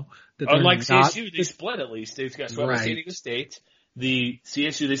 that unlike CSU, they split at least. They've got San Diego State, the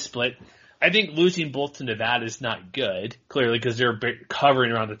CSU they split. I think losing both to Nevada is not good, clearly, because they're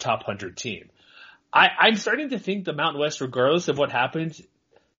covering around the top 100 team. I'm starting to think the Mountain West, regardless of what happens,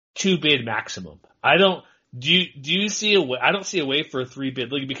 2-bid maximum. I don't see a way for a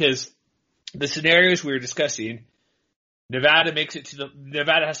 3-bid league, because the scenarios we were discussing, Nevada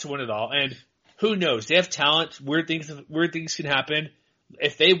has to win it all, and who knows? They have talent. Weird things can happen.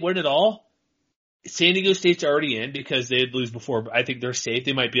 If they win it all, San Diego State's already in because they'd lose before, but I think they're safe.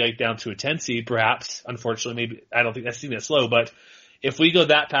 They might be down to a 10 seed, perhaps. Unfortunately, maybe I don't think that's that slow. But if we go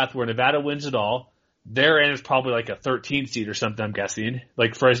that path where Nevada wins it all, their end is probably like a 13 seed or something. I'm guessing,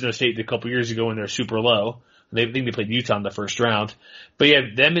 like Fresno State did a couple years ago when they're super low. I think they played Utah in the first round. But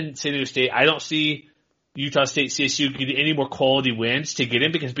them and San Diego State, I don't see Utah State, CSU getting any more quality wins to get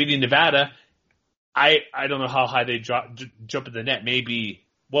in, because beating Nevada, I don't know how high they jump in the net. Maybe.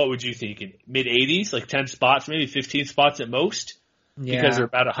 What would you think? In mid-80s, like 10 spots, maybe 15 spots at most? Yeah. Because they're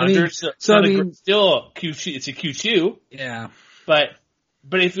about 100. Still, it's a Q2. Yeah. But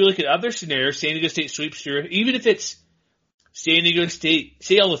if you look at other scenarios, San Diego State sweeps through, even if it's San Diego State,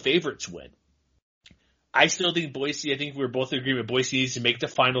 say all the favorites win. I still think Boise, I think we're both in agreement, Boise needs to make the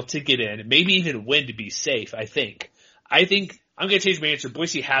final to get in, maybe even win to be safe, I think. I'm I'm going to change my answer.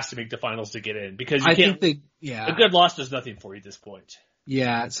 Boise has to make the finals to get in because I think a good loss does nothing for you at this point.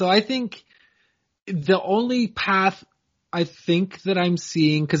 Yeah. So I think the only path I think that I'm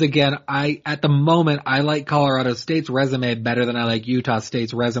seeing, because again, at the moment I like Colorado State's resume better than I like Utah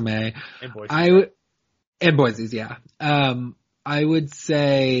State's resume. And Boise. And Boise's, yeah. I would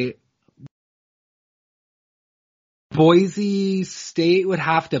say Boise State would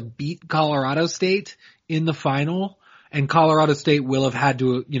have to beat Colorado State in the final, and Colorado State will have had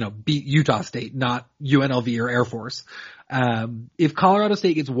to, beat Utah State, not UNLV or Air Force. If Colorado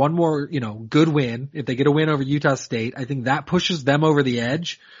State gets one more, good win, if they get a win over Utah State, I think that pushes them over the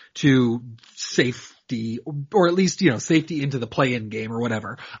edge to safety, or at least, safety into the play-in game or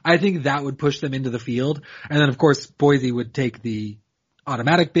whatever. I think that would push them into the field. And then, of course, Boise would take the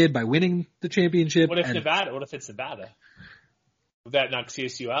automatic bid by winning the championship. What if it's Nevada? Would that knock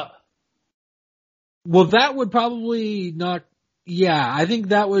CSU out? Well, that would probably not. Yeah, I think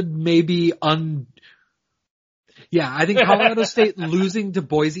that would maybe Yeah, I think Colorado State losing to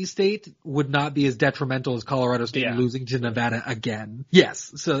Boise State would not be as detrimental as Colorado State losing to Nevada again.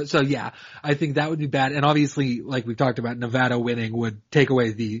 Yes. So yeah, I think that would be bad. And obviously, like we talked about, Nevada winning would take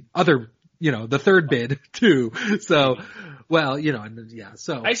away the other, the third bid too. So, well,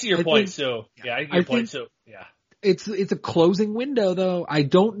 so. I see your point. I see your point. So, yeah. It's a closing window though. I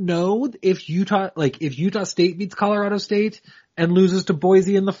don't know if Utah State beats Colorado State and loses to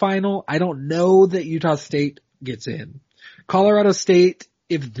Boise in the final. I don't know that Utah State gets in. Colorado State,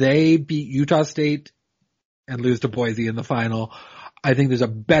 if they beat Utah State and lose to Boise in the final, I think there's a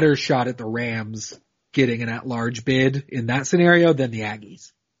better shot at the Rams getting an at-large bid in that scenario than the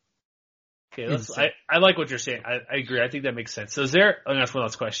Aggies. Okay, I like what you're saying. I agree. I think that makes sense. So I'm going to ask one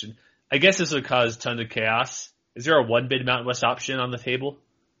last question. I guess this would cause tons of chaos. Is there a one-bid Mountain West option on the table?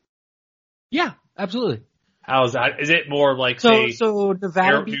 Yeah, absolutely. How is that? Is it more like, so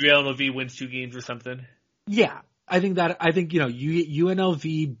Nevada UNLV wins 2 games or something? Yeah, I think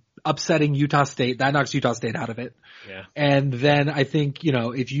UNLV upsetting Utah State, that knocks Utah State out of it. Yeah. And then I think,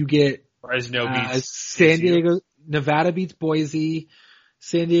 if you get Fresno beats San Diego, Nevada beats Boise,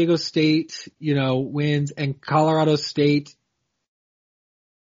 San Diego State, wins, and Colorado State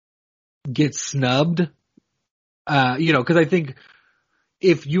gets snubbed. Because I think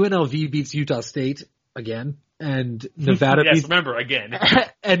if UNLV beats Utah State again, and Nevada yes, remember again,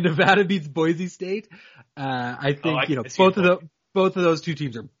 and Nevada beats Boise State, I think both of those two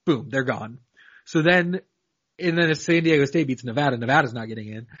teams are boom, they're gone. So then if San Diego State beats Nevada, Nevada's not getting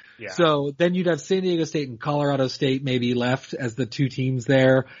in. Yeah. So then you'd have San Diego State and Colorado State maybe left as the two teams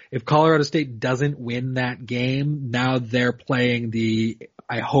there. If Colorado State doesn't win that game, now they're playing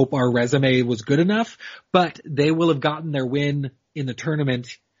I hope our resume was good enough, but they will have gotten their win in the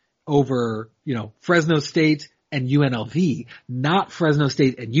tournament over, Fresno State and UNLV, not Fresno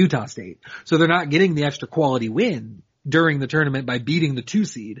State and Utah State. So they're not getting the extra quality win during the tournament by beating the 2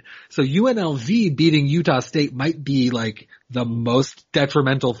 seed. So UNLV beating Utah State might be like the most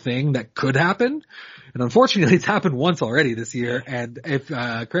detrimental thing that could happen. And unfortunately it's happened once already this year. And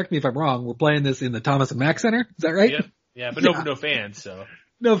correct me if I'm wrong, we're playing this in the Thomas and Mack Center. Is that right? Yeah, but no fans, so.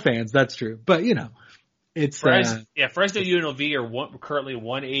 No fans, that's true. But it's Fresno UNLV are currently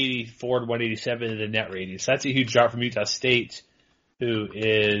 184 to 187 in the net rating. So that's a huge drop from Utah State, who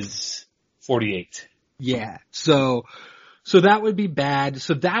is 48. Yeah. So that would be bad.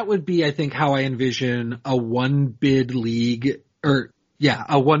 So that would be, I think, how I envision a one-bid league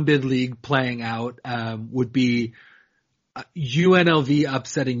playing out, would be UNLV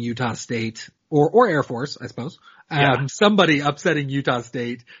upsetting Utah State or Air Force, I suppose. Somebody upsetting Utah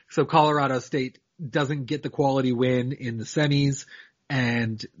State. So Colorado State doesn't get the quality win in the semis,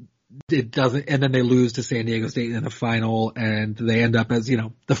 and then they lose to San Diego State in the final, and they end up as,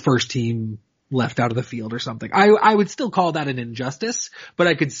 the first team left out of the field or something. I would still call that an injustice, but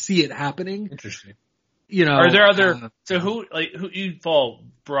I could see it happening. Interesting. Are there other, who you follow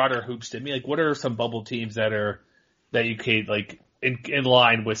broader hoops to me? Like, what are some bubble teams that you could, in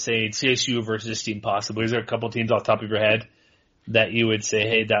line with, say, CSU versus this team possibly? Is there a couple teams off the top of your head that you would say,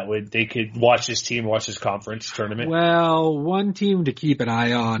 hey, they could watch this team, watch this conference tournament? Well, one team to keep an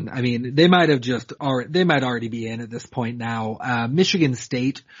eye on. I mean, they might already be in at this point now. Michigan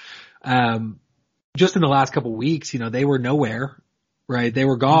State, just in the last couple of weeks, they were nowhere, right? They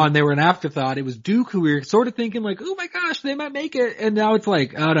were gone. They were an afterthought. It was Duke who we were sort of thinking like, oh my gosh, they might make it. And now it's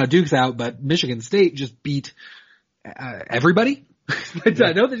like, oh no, Duke's out, but Michigan State just beat everybody.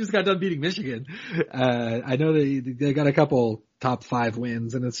 I know they just got done beating Michigan. I know they got a couple top 5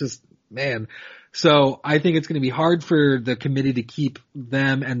 wins, and it's just, man. So I think it's going to be hard for the committee to keep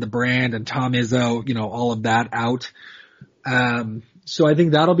them and the brand and Tom Izzo, all of that out. So I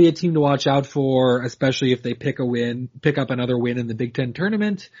think that'll be a team to watch out for, especially if they pick up another win in the Big Ten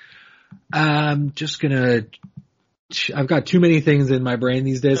tournament. I've got too many things in my brain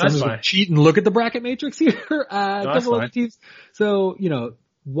these days. So I'm just going to cheat and look at the bracket matrix here. A couple of teams. So,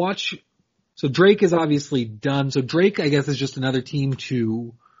 watch. So Drake is obviously done. So Drake, I guess, is just another team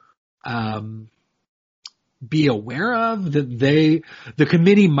to, be aware of that the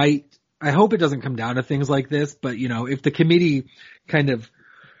committee might, I hope it doesn't come down to things like this, but if the committee kind of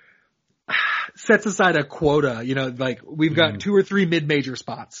sets aside a quota, like we've got 2 or 3 mid-major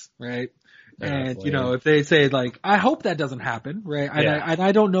spots, right? And, if they say like, I hope that doesn't happen, right? Yeah. And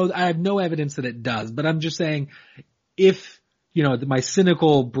I don't know, I have no evidence that it does, but I'm just saying if, my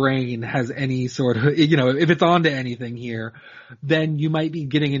cynical brain has any sort of, if it's onto anything here, then you might be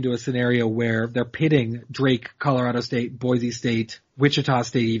getting into a scenario where they're pitting Drake, Colorado State, Boise State, Wichita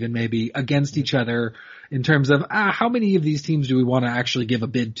State even maybe against each other in terms of how many of these teams do we want to actually give a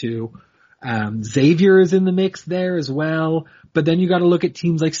bid to? Xavier is in the mix there as well, but then you got to look at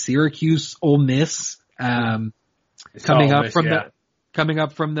teams like Syracuse, Ole Miss, coming up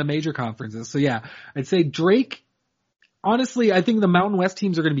from the major conferences. So yeah, I'd say Drake. Honestly, I think the Mountain West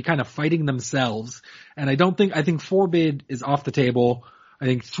teams are going to be kind of fighting themselves, and I think 4 bid is off the table. I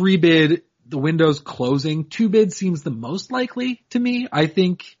think 3 bid, the window's closing. 2 bid seems the most likely to me. I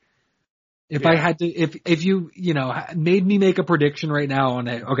think if I had to, if you made me make a prediction right now on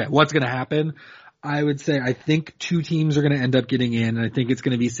what's going to happen, I would say I think 2 teams are going to end up getting in, and I think it's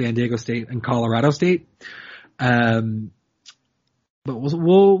going to be San Diego State and Colorado State. But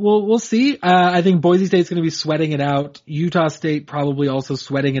we'll see. I think Boise State's going to be sweating it out. Utah State probably also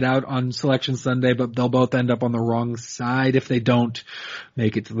sweating it out on Selection Sunday, but they'll both end up on the wrong side if they don't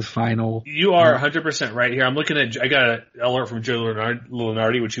make it to the final. You are 100% right here. I'm looking at, I got an alert from Joe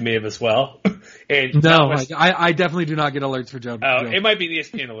Lunardi, which you may have as well. And no, I definitely do not get alerts for Joe. It might be the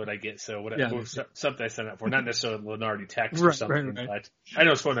ESPN alert I get, so whatever, something I sign up for, not necessarily Lunardi text or something. Right. But I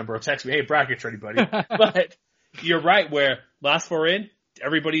know his phone number will text me, hey, bracket's ready, buddy. But you're right, where last 4 in,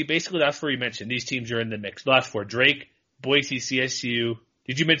 everybody, basically last 4 you mentioned, these teams are in the mix. Last 4, Drake, Boise, CSU.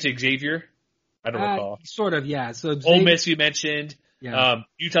 Did you mention Xavier? I don't recall. Sort of, yeah. So Ole Miss you mentioned. Yeah.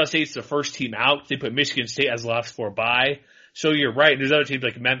 Utah State's the first team out. They put Michigan State as the last 4 bye. So you're right. There's other teams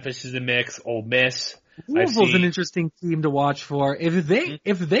like Memphis is in the mix, Ole Miss. Louisville's an interesting team to watch for. If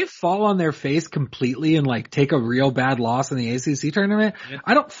they fall on their face completely and like take a real bad loss in the ACC tournament,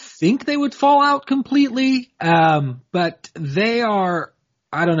 I don't think they would fall out completely. But they are,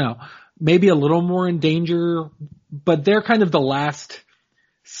 I don't know, maybe a little more in danger, but they're kind of the last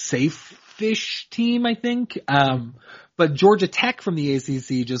safe-ish team, I think. But Georgia Tech from the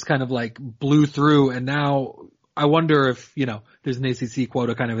ACC just kind of like blew through, and now I wonder if, there's an ACC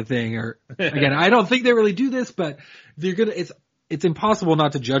quota kind of a thing, or again, I don't think they really do this, but it's impossible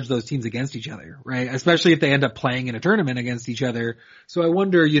not to judge those teams against each other, right? Especially if they end up playing in a tournament against each other. So I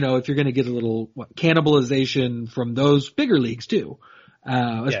wonder, if you're going to get a little cannibalization from those bigger leagues too.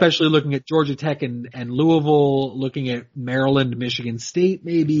 Especially looking at Georgia Tech and Louisville, looking at Maryland, Michigan State,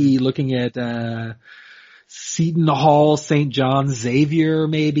 maybe looking at, Seton Hall, St. John's, Xavier,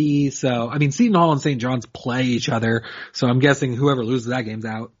 maybe. So, I mean, Seton Hall and St. John's play each other. So I'm guessing whoever loses that game's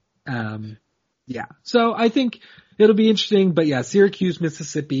out. So I think it'll be interesting, but yeah, Syracuse,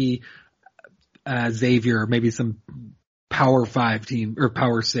 Mississippi, Xavier, maybe some Power 5 team or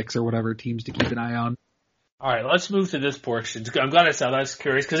Power 6 or whatever teams to keep an eye on. All right, let's move to this portion. I'm glad I saw that. I was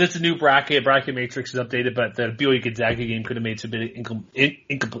curious because it's a new bracket. Bracket matrix is updated, but the BYU Gonzaga game could have made some bit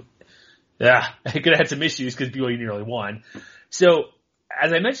incomplete. Yeah, I could have had some issues because BYU nearly won. So,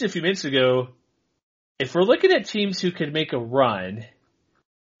 as I mentioned a few minutes ago, if we're looking at teams who could make a run,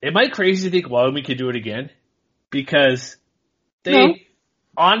 am I crazy to think Wyoming could do it again? Because they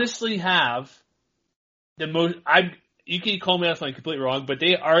honestly have the most. You can call me if I'm completely wrong, but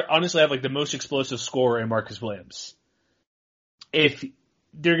they honestly have like the most explosive scorer in Marcus Williams. If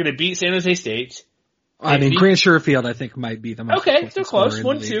they're going to beat San Jose State. I mean, Grant Sherfield, I think, might be the most. Okay, they're close.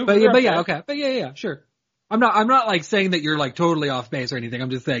 1-2. But yeah, okay. But yeah, sure. I'm not like saying that you're like totally off base or anything.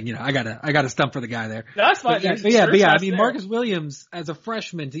 I'm just saying, I gotta stump for the guy there. No, that's fine. But yeah. I mean, Marcus Williams as a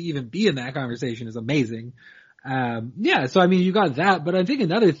freshman to even be in that conversation is amazing. So I mean, you got that, but I think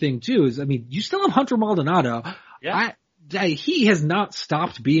another thing too is, I mean, you still have Hunter Maldonado. Yeah. He has not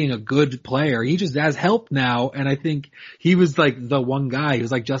stopped being a good player. He just has help now, and I think he was like the one guy. He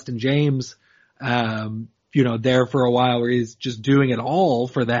was like Justin James. There for a while where he's just doing it all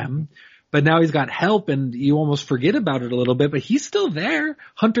for them, but now he's got help and you almost forget about it a little bit, but he's still there.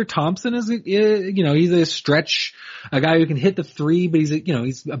 Hunter Thompson is, he's a stretch, a guy who can hit the 3, but he's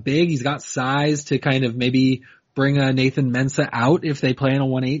a big, he's got size to kind of maybe bring a Nathan Mensah out if they play in a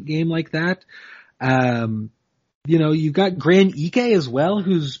 1-8 game like that. You've got Graham Ike as well,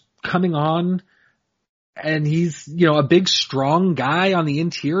 who's coming on, and he's, a big, strong guy on the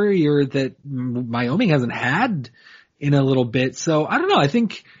interior that Wyoming hasn't had in a little bit. So I don't know. I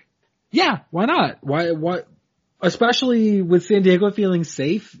think, yeah, why not? Why, especially with San Diego feeling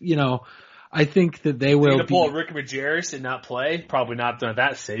safe, I think that they will pull a Rick Majerus and not play. Probably not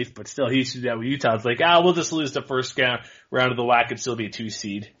that safe, but still, he should do that with Utah. It's like, we'll just lose the first round of the WAC and still be a 2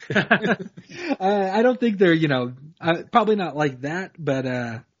 seed. I don't think they're, probably not like that, but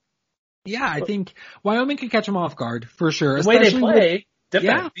I think Wyoming can catch them off guard for sure. The way they play,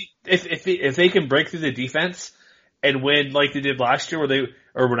 if they can break through the defense and win like they did last year,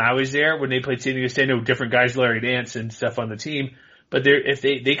 when I was there, when they played San Diego State, different guys, Larry Nance and stuff on the team, but if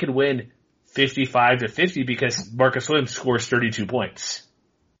they could win 55-50 because Marcus Williams scores 32 points.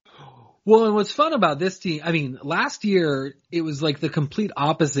 Well, and what's fun about this team, last year it was like the complete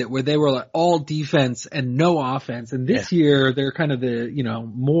opposite where they were like all defense and no offense. And this year they're kind of a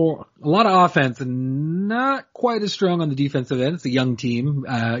lot of offense and not quite as strong on the defensive end. It's a young team,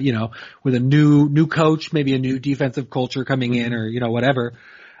 with a new coach, maybe a new defensive culture coming in or, whatever.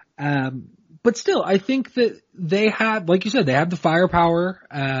 But still, I think that they have, like you said, they have the firepower.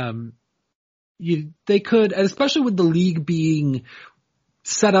 They could, especially with the league being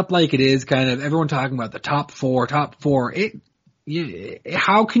set up like it is, kind of everyone talking about the top four. How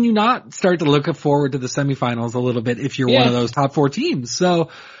can you not start to look forward to the semifinals a little bit if you're one of those top 4 teams?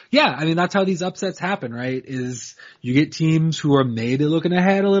 So, that's how these upsets happen, right? Is you get teams who are maybe looking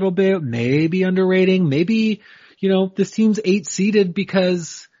ahead a little bit, maybe underrating, maybe, this team's 8 seeded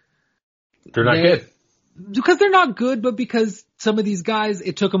because they're not good. Because they're not good, but because some of these guys,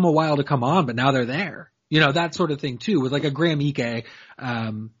 it took them a while to come on, but now they're there. That sort of thing too, with like a Graham Ike.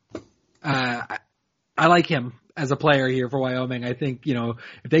 I like him as a player here for Wyoming. I think,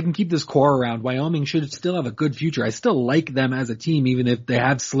 if they can keep this core around, Wyoming should still have a good future. I still like them as a team, even if they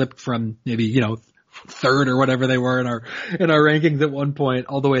have slipped from maybe, 3rd or whatever they were in our rankings at one point,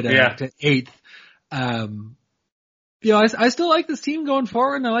 all the way to 8th. I still like this team going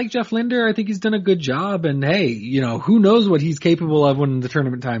forward, and I like Jeff Linder. I think he's done a good job, and hey, who knows what he's capable of when the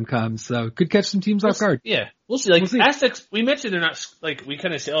tournament time comes. So could catch some teams off guard. Yeah, we'll see. Like, Aztecs, we mentioned they're not, like, we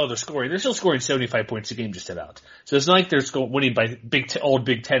kind of say, they're scoring. They're still scoring 75 points a game just about. So it's not like they're winning by old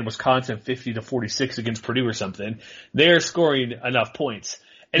Big Ten Wisconsin 50-46 against Purdue or something. They're scoring enough points.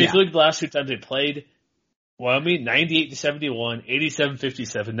 And if you look at the last 2 times they played, Wyoming, 98-71,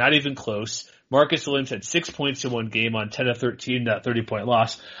 87-57, not even close. Marcus Williams had 6 points in one game on 10 of 13, that 30-point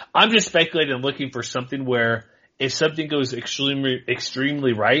loss. I'm just speculating and looking for something where if something goes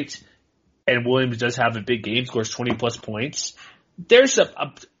extremely right and Williams does have a big game, scores 20-plus points, there's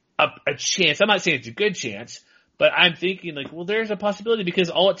a chance. I'm not saying it's a good chance, but I'm thinking, there's a possibility because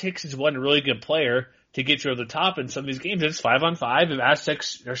all it takes is one really good player to get you over the top in some of these games. It's 5-on-5. If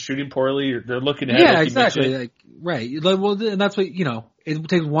Aztecs are shooting poorly, they're looking ahead. Yeah, exactly. Right. And that's what, it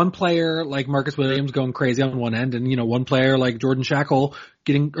takes one player like Marcus Williams going crazy on one end and, one player like Jordan Shackle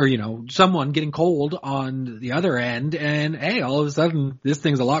someone getting cold on the other end. And hey, all of a sudden this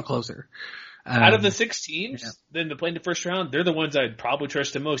thing's a lot closer. Out of the 6 teams, then to play in the first round, they're the ones I'd probably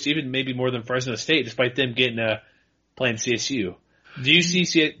trust the most, even maybe more than Fresno State, despite them getting playing CSU. Do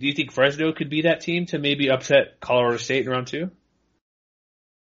you think Fresno could be that team to maybe upset Colorado State in round 2?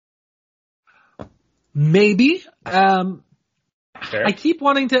 Maybe. I keep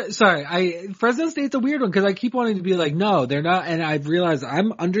wanting to, Fresno State's a weird one because I keep wanting to be like, no, they're not. And I've realized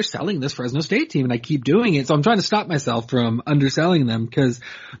I'm underselling this Fresno State team and I keep doing it. So I'm trying to stop myself from underselling them because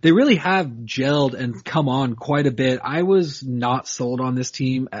they really have gelled and come on quite a bit. I was not sold on this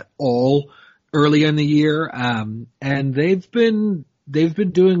team at all early in the year. And they've been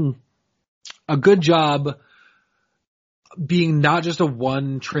doing a good job being not just a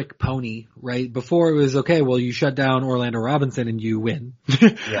one-trick pony, right? Before it was, okay, well, you shut down Orlando Robinson and you win.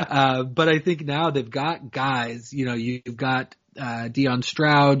 But I think now they've got guys, you've got Deion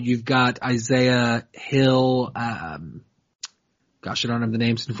Stroud, you've got Isaiah Hill, gosh, I don't have the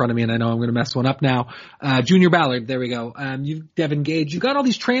names in front of me and I know I'm going to mess one up now. Junior Ballard, there we go. You've Devin Gage, you've got all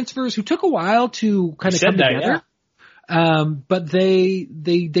these transfers who took a while to kind of come together. But they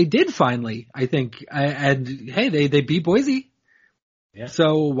did finally, I think, and hey, they beat Boise. Yeah.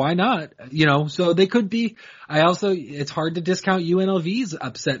 So why not? So they could be, it's hard to discount UNLV's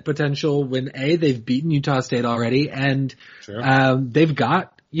upset potential when they've beaten Utah State already and, they've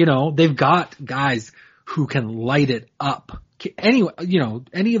got guys who can light it up. Anyway,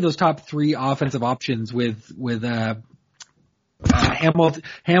 any of those top 3 offensive options with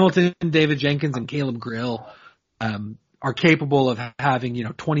Hamilton, David Jenkins and Caleb Grill. are capable of having,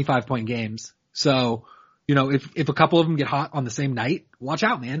 25-point games. So, if a couple of them get hot on the same night, watch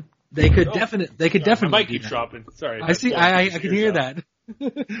out, man. They could definitely. I might keep dropping. Sorry. I see. I can hear that.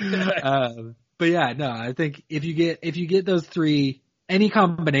 But yeah, no, I think if you get those three, any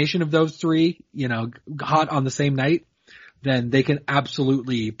combination of those three, hot on the same night, then they can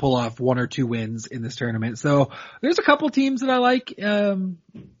absolutely pull off 1 or 2 wins in this tournament. So there's a couple teams that I like.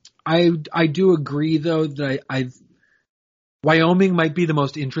 I do agree though that Wyoming might be the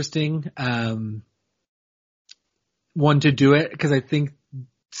most interesting one to do it, because I think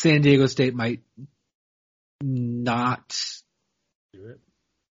San Diego State might not do it.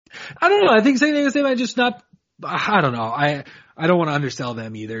 I don't know. I think San Diego State might just not. I don't know. I don't want to undersell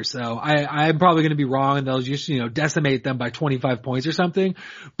them either. So I'm probably going to be wrong, and they'll just decimate them by 25 points or something.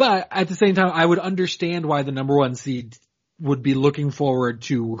 But at the same time, I would understand why the number 1 seed would be looking forward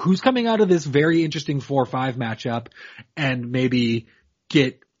to who's coming out of this very interesting 4-5 matchup, and maybe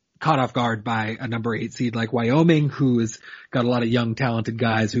get caught off guard by a number 8 seed like Wyoming, who's got a lot of young, talented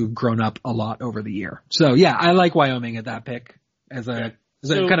guys who've grown up a lot over the year. So yeah, I like Wyoming at that pick as a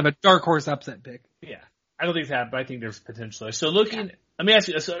kind of a dark horse upset pick. Yeah. I don't think it's happened, but I think there's potential. So let me ask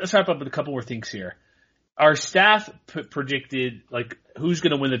you, let's wrap up with a couple more things here. Our staff predicted, who's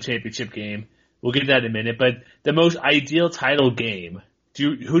going to win the championship game. We'll get to that in a minute, but the most ideal title game,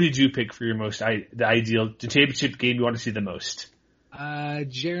 who did you pick for your the championship game you want to see the most?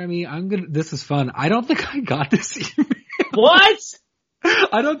 Jeremy, this is fun. I don't think I got this email. What?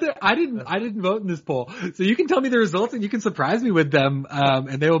 I didn't vote in this poll. So you can tell me the results and you can surprise me with them,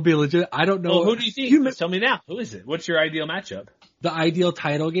 and they will be legit. I don't know. Well, who do you think? Tell me now. Who is it? What's your ideal matchup? The ideal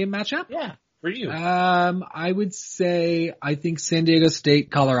title game matchup? Yeah, for you. I would say, I think San Diego State,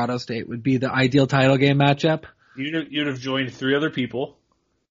 Colorado State would be the ideal title game matchup. You'd have joined 3 other people.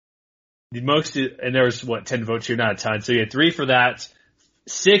 The most, and there was 10 votes here, not a ton. So you had 3 for that,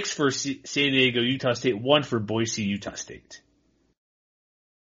 6 for San Diego, Utah State, 1 for Boise, Utah State.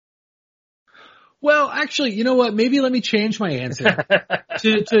 Well, actually, you know what? Maybe let me change my answer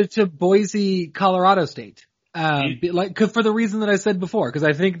to Boise, Colorado State. For the reason that I said before, because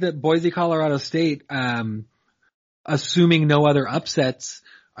I think that Boise, Colorado State, assuming no other upsets,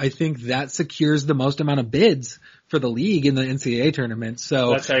 I think that secures the most amount of bids for the league in the NCAA tournament.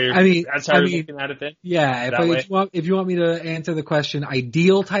 So that's how you're looking at it then? Yeah. If you want me to answer the question,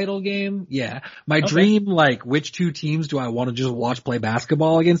 ideal title game, yeah. My dream, which 2 teams do I want to just watch play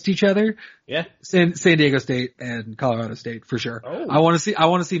basketball against each other? Yeah. San Diego State and Colorado State for sure. Oh. I want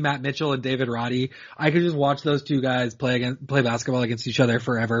to see Matt Mitchell and David Roddy. I could just watch those 2 guys play basketball against each other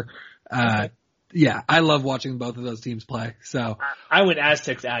forever. Yeah, I love watching both of those teams play. So I went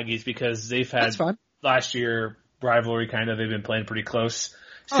Aztecs Aggies because they've had last year rivalry kind of. They've been playing pretty close.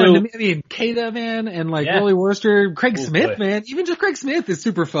 So Kata, man, and Willie Worster, Craig Smith, man. Even just Craig Smith is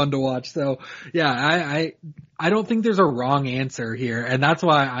super fun to watch. So yeah, I don't think there's a wrong answer here, and that's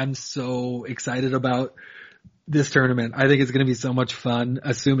why I'm so excited about this tournament. I think it's going to be so much fun,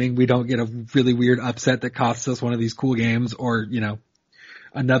 assuming we don't get a really weird upset that costs us one of these cool games, or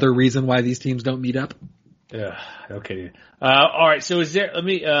another reason why these teams don't meet up. Yeah. Okay. All right. So let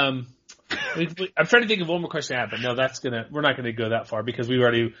me, I'm trying to think of one more question I have, but no, we're not going to go that far because we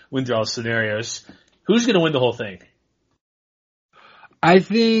already went through all the scenarios. Who's going to win the whole thing? I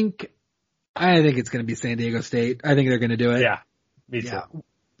think it's going to be San Diego State. I think they're going to do it. Yeah. Me too.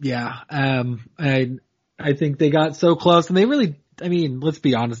 Yeah. I think they got so close, and they really, let's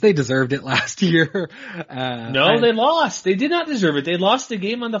be honest, they deserved it last year. They lost. They did not deserve it. They lost the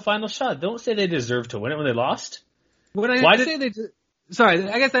game on the final shot. Don't say they deserved to win it when they lost. Sorry,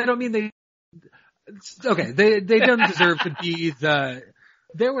 I guess I don't mean they. Okay, they don't deserve to be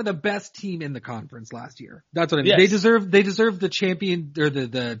they were the best team in the conference last year. That's what I mean. Yes. They deserve the champion, or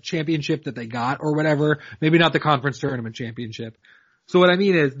the championship that they got, or whatever. Maybe not the conference tournament championship. So what I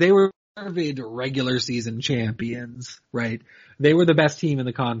mean is they were regular season champions, right? They were the best team in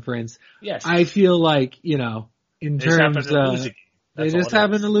the conference. Yes. I feel like, in terms of, they just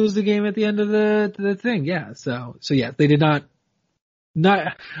happened to lose the game at the end of the thing. Yeah. So yeah, they did not,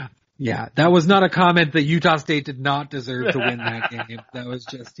 yeah, that was not a comment that Utah State did not deserve to win that game. That was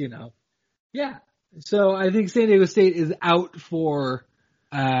just, yeah. So I think San Diego State is out for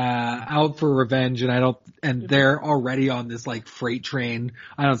revenge, and they're already on this freight train.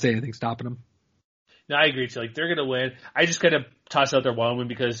 I don't see anything stopping them. No, I agree too. They're gonna win. I just kind of toss out their Wyoming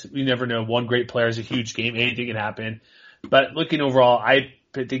because we never know. One great player is a huge game. Anything can happen. But looking overall, I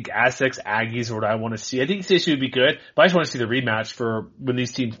think Aztecs, Aggies are what I want to see. I think this would be good, but I just want to see the rematch for when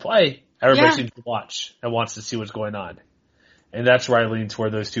these teams play. Everybody seems to watch and wants to see what's going on. and that's where I lean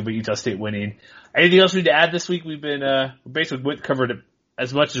toward those two, but Utah State winning. Anything else we need to add this week? We've been basically covered it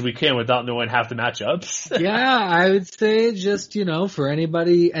as much as we can without knowing half the matchups. Yeah, I would say just, for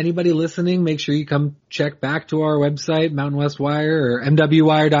anybody listening, make sure you come check back to our website, Mountain West Wire or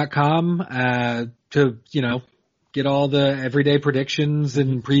MWWire.com, to, get all the everyday predictions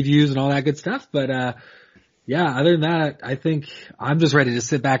and previews and all that good stuff. But, yeah, other than that, I think I'm just ready to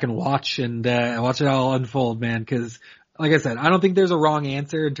sit back and watch watch it all unfold, man, 'cause like I said, I don't think there's a wrong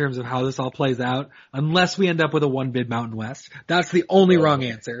answer in terms of how this all plays out unless we end up with a one bid Mountain West. That's the only wrong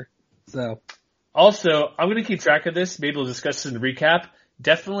answer. So also, I'm going to keep track of this. Maybe we'll discuss this in the recap.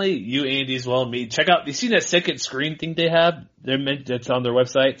 Definitely you, Andy, as well, and me. Check out, you see that second screen thing they have? That's on their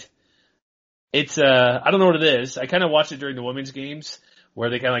website. It's, I don't know what it is. I kind of watch it during the women's games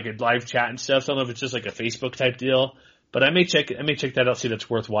where they kind of like a live chat and stuff. So I don't know if it's just like a Facebook type deal. But I may check that out, see if that's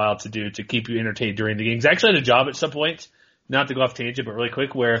worthwhile to do to keep you entertained during the games. I actually had a job at some point, not to go off tangent, but really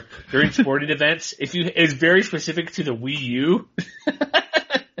quick, where during sporting events, it's very specific to the Wii U.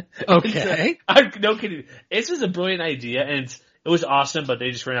 Okay. No kidding. This was a brilliant idea, and it was awesome, but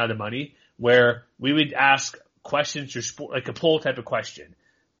they just ran out of money, where we would ask questions or like a poll type of question.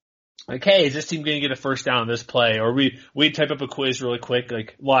 Like, hey, is this team going to get a first down on this play? Or we'd type up a quiz really quick,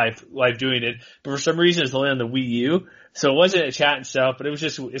 like live doing it. But for some reason, it's only on the Wii U. So it wasn't a chat and stuff, but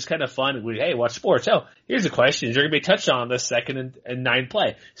it's kind of fun. Hey, watch sports. Oh, here's a question. Is there going to be a touchdown on this second and 9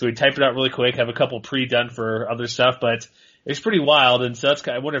 play? So we'd type it out really quick, have a couple pre-done for other stuff, but it's pretty wild. And so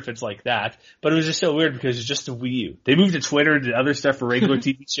I wonder if it's like that. But it was just so weird because it's just a Wii U. They moved to Twitter and did other stuff for regular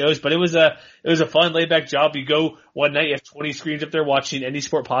TV shows, but it was a fun laid back job. You go one night, you have 20 screens up there watching any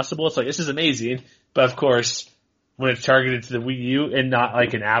sport possible. It's like, this is amazing. But of course, when it's targeted to the Wii U and not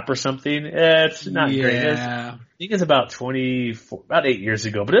like an app or something, it's not great. I think it's about 8 years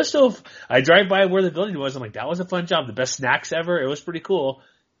ago, but it's still, I drive by where the building was. I'm like, that was a fun job. The best snacks ever. It was pretty cool,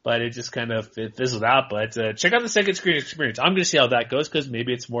 but it just kind of fizzled out. But check out the second screen experience. I'm going to see how that goes because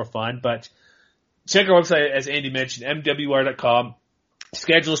maybe it's more fun, but check our website, as Andy mentioned, MWR.com.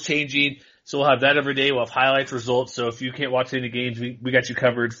 Schedule's changing, so we'll have that every day. We'll have highlights, results. So if you can't watch any games, we got you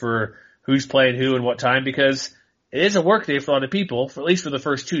covered for who's playing who and what time, because it is a work day for a lot of people, at least for the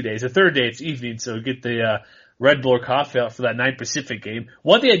first 2 days. The third day, it's evening, so get the Red Bull or coffee out for that 9 Pacific game.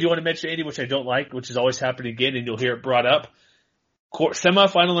 One thing I do want to mention, Andy, which I don't like, which is always happening again, and you'll hear it brought up,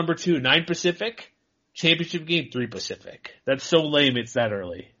 semifinal number 2, 9 Pacific, championship game, 3 Pacific. That's so lame it's that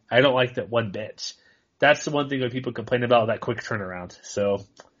early. I don't like that one bit. That's the one thing that people complain about, that quick turnaround. So,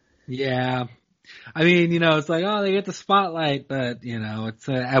 yeah. I mean, it's like, oh, they get the spotlight, but, it's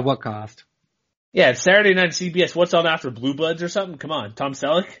at what cost? Yeah, it's Saturday night CBS. What's on after, Blue Bloods or something? Come on, Tom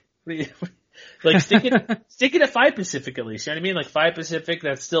Selleck? Like, stick it at 5 Pacific at least, you know what I mean? Like 5 Pacific,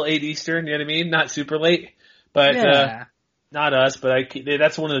 that's still 8 Eastern, you know what I mean? Not super late. But, not us, but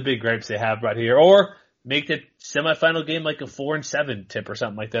that's one of the big gripes they have right here. Or make the semifinal game like a 4-7 tip or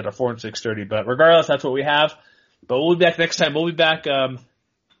something like that, or 4 and 6:30. But regardless, that's what we have. But we'll be back next time. We'll be back,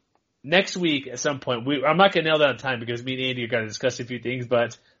 next week at some point. I'm not going to nail that on time because me and Andy are going to discuss a few things,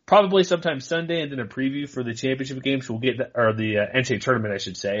 but probably sometime Sunday and then a preview for the championship games. We'll get or the NCAA tournament, I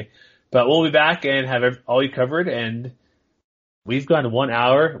should say. But we'll be back and have all you covered. And we've gone 1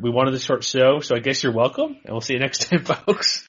 hour. We wanted a short show, so I guess you're welcome. And we'll see you next time, folks.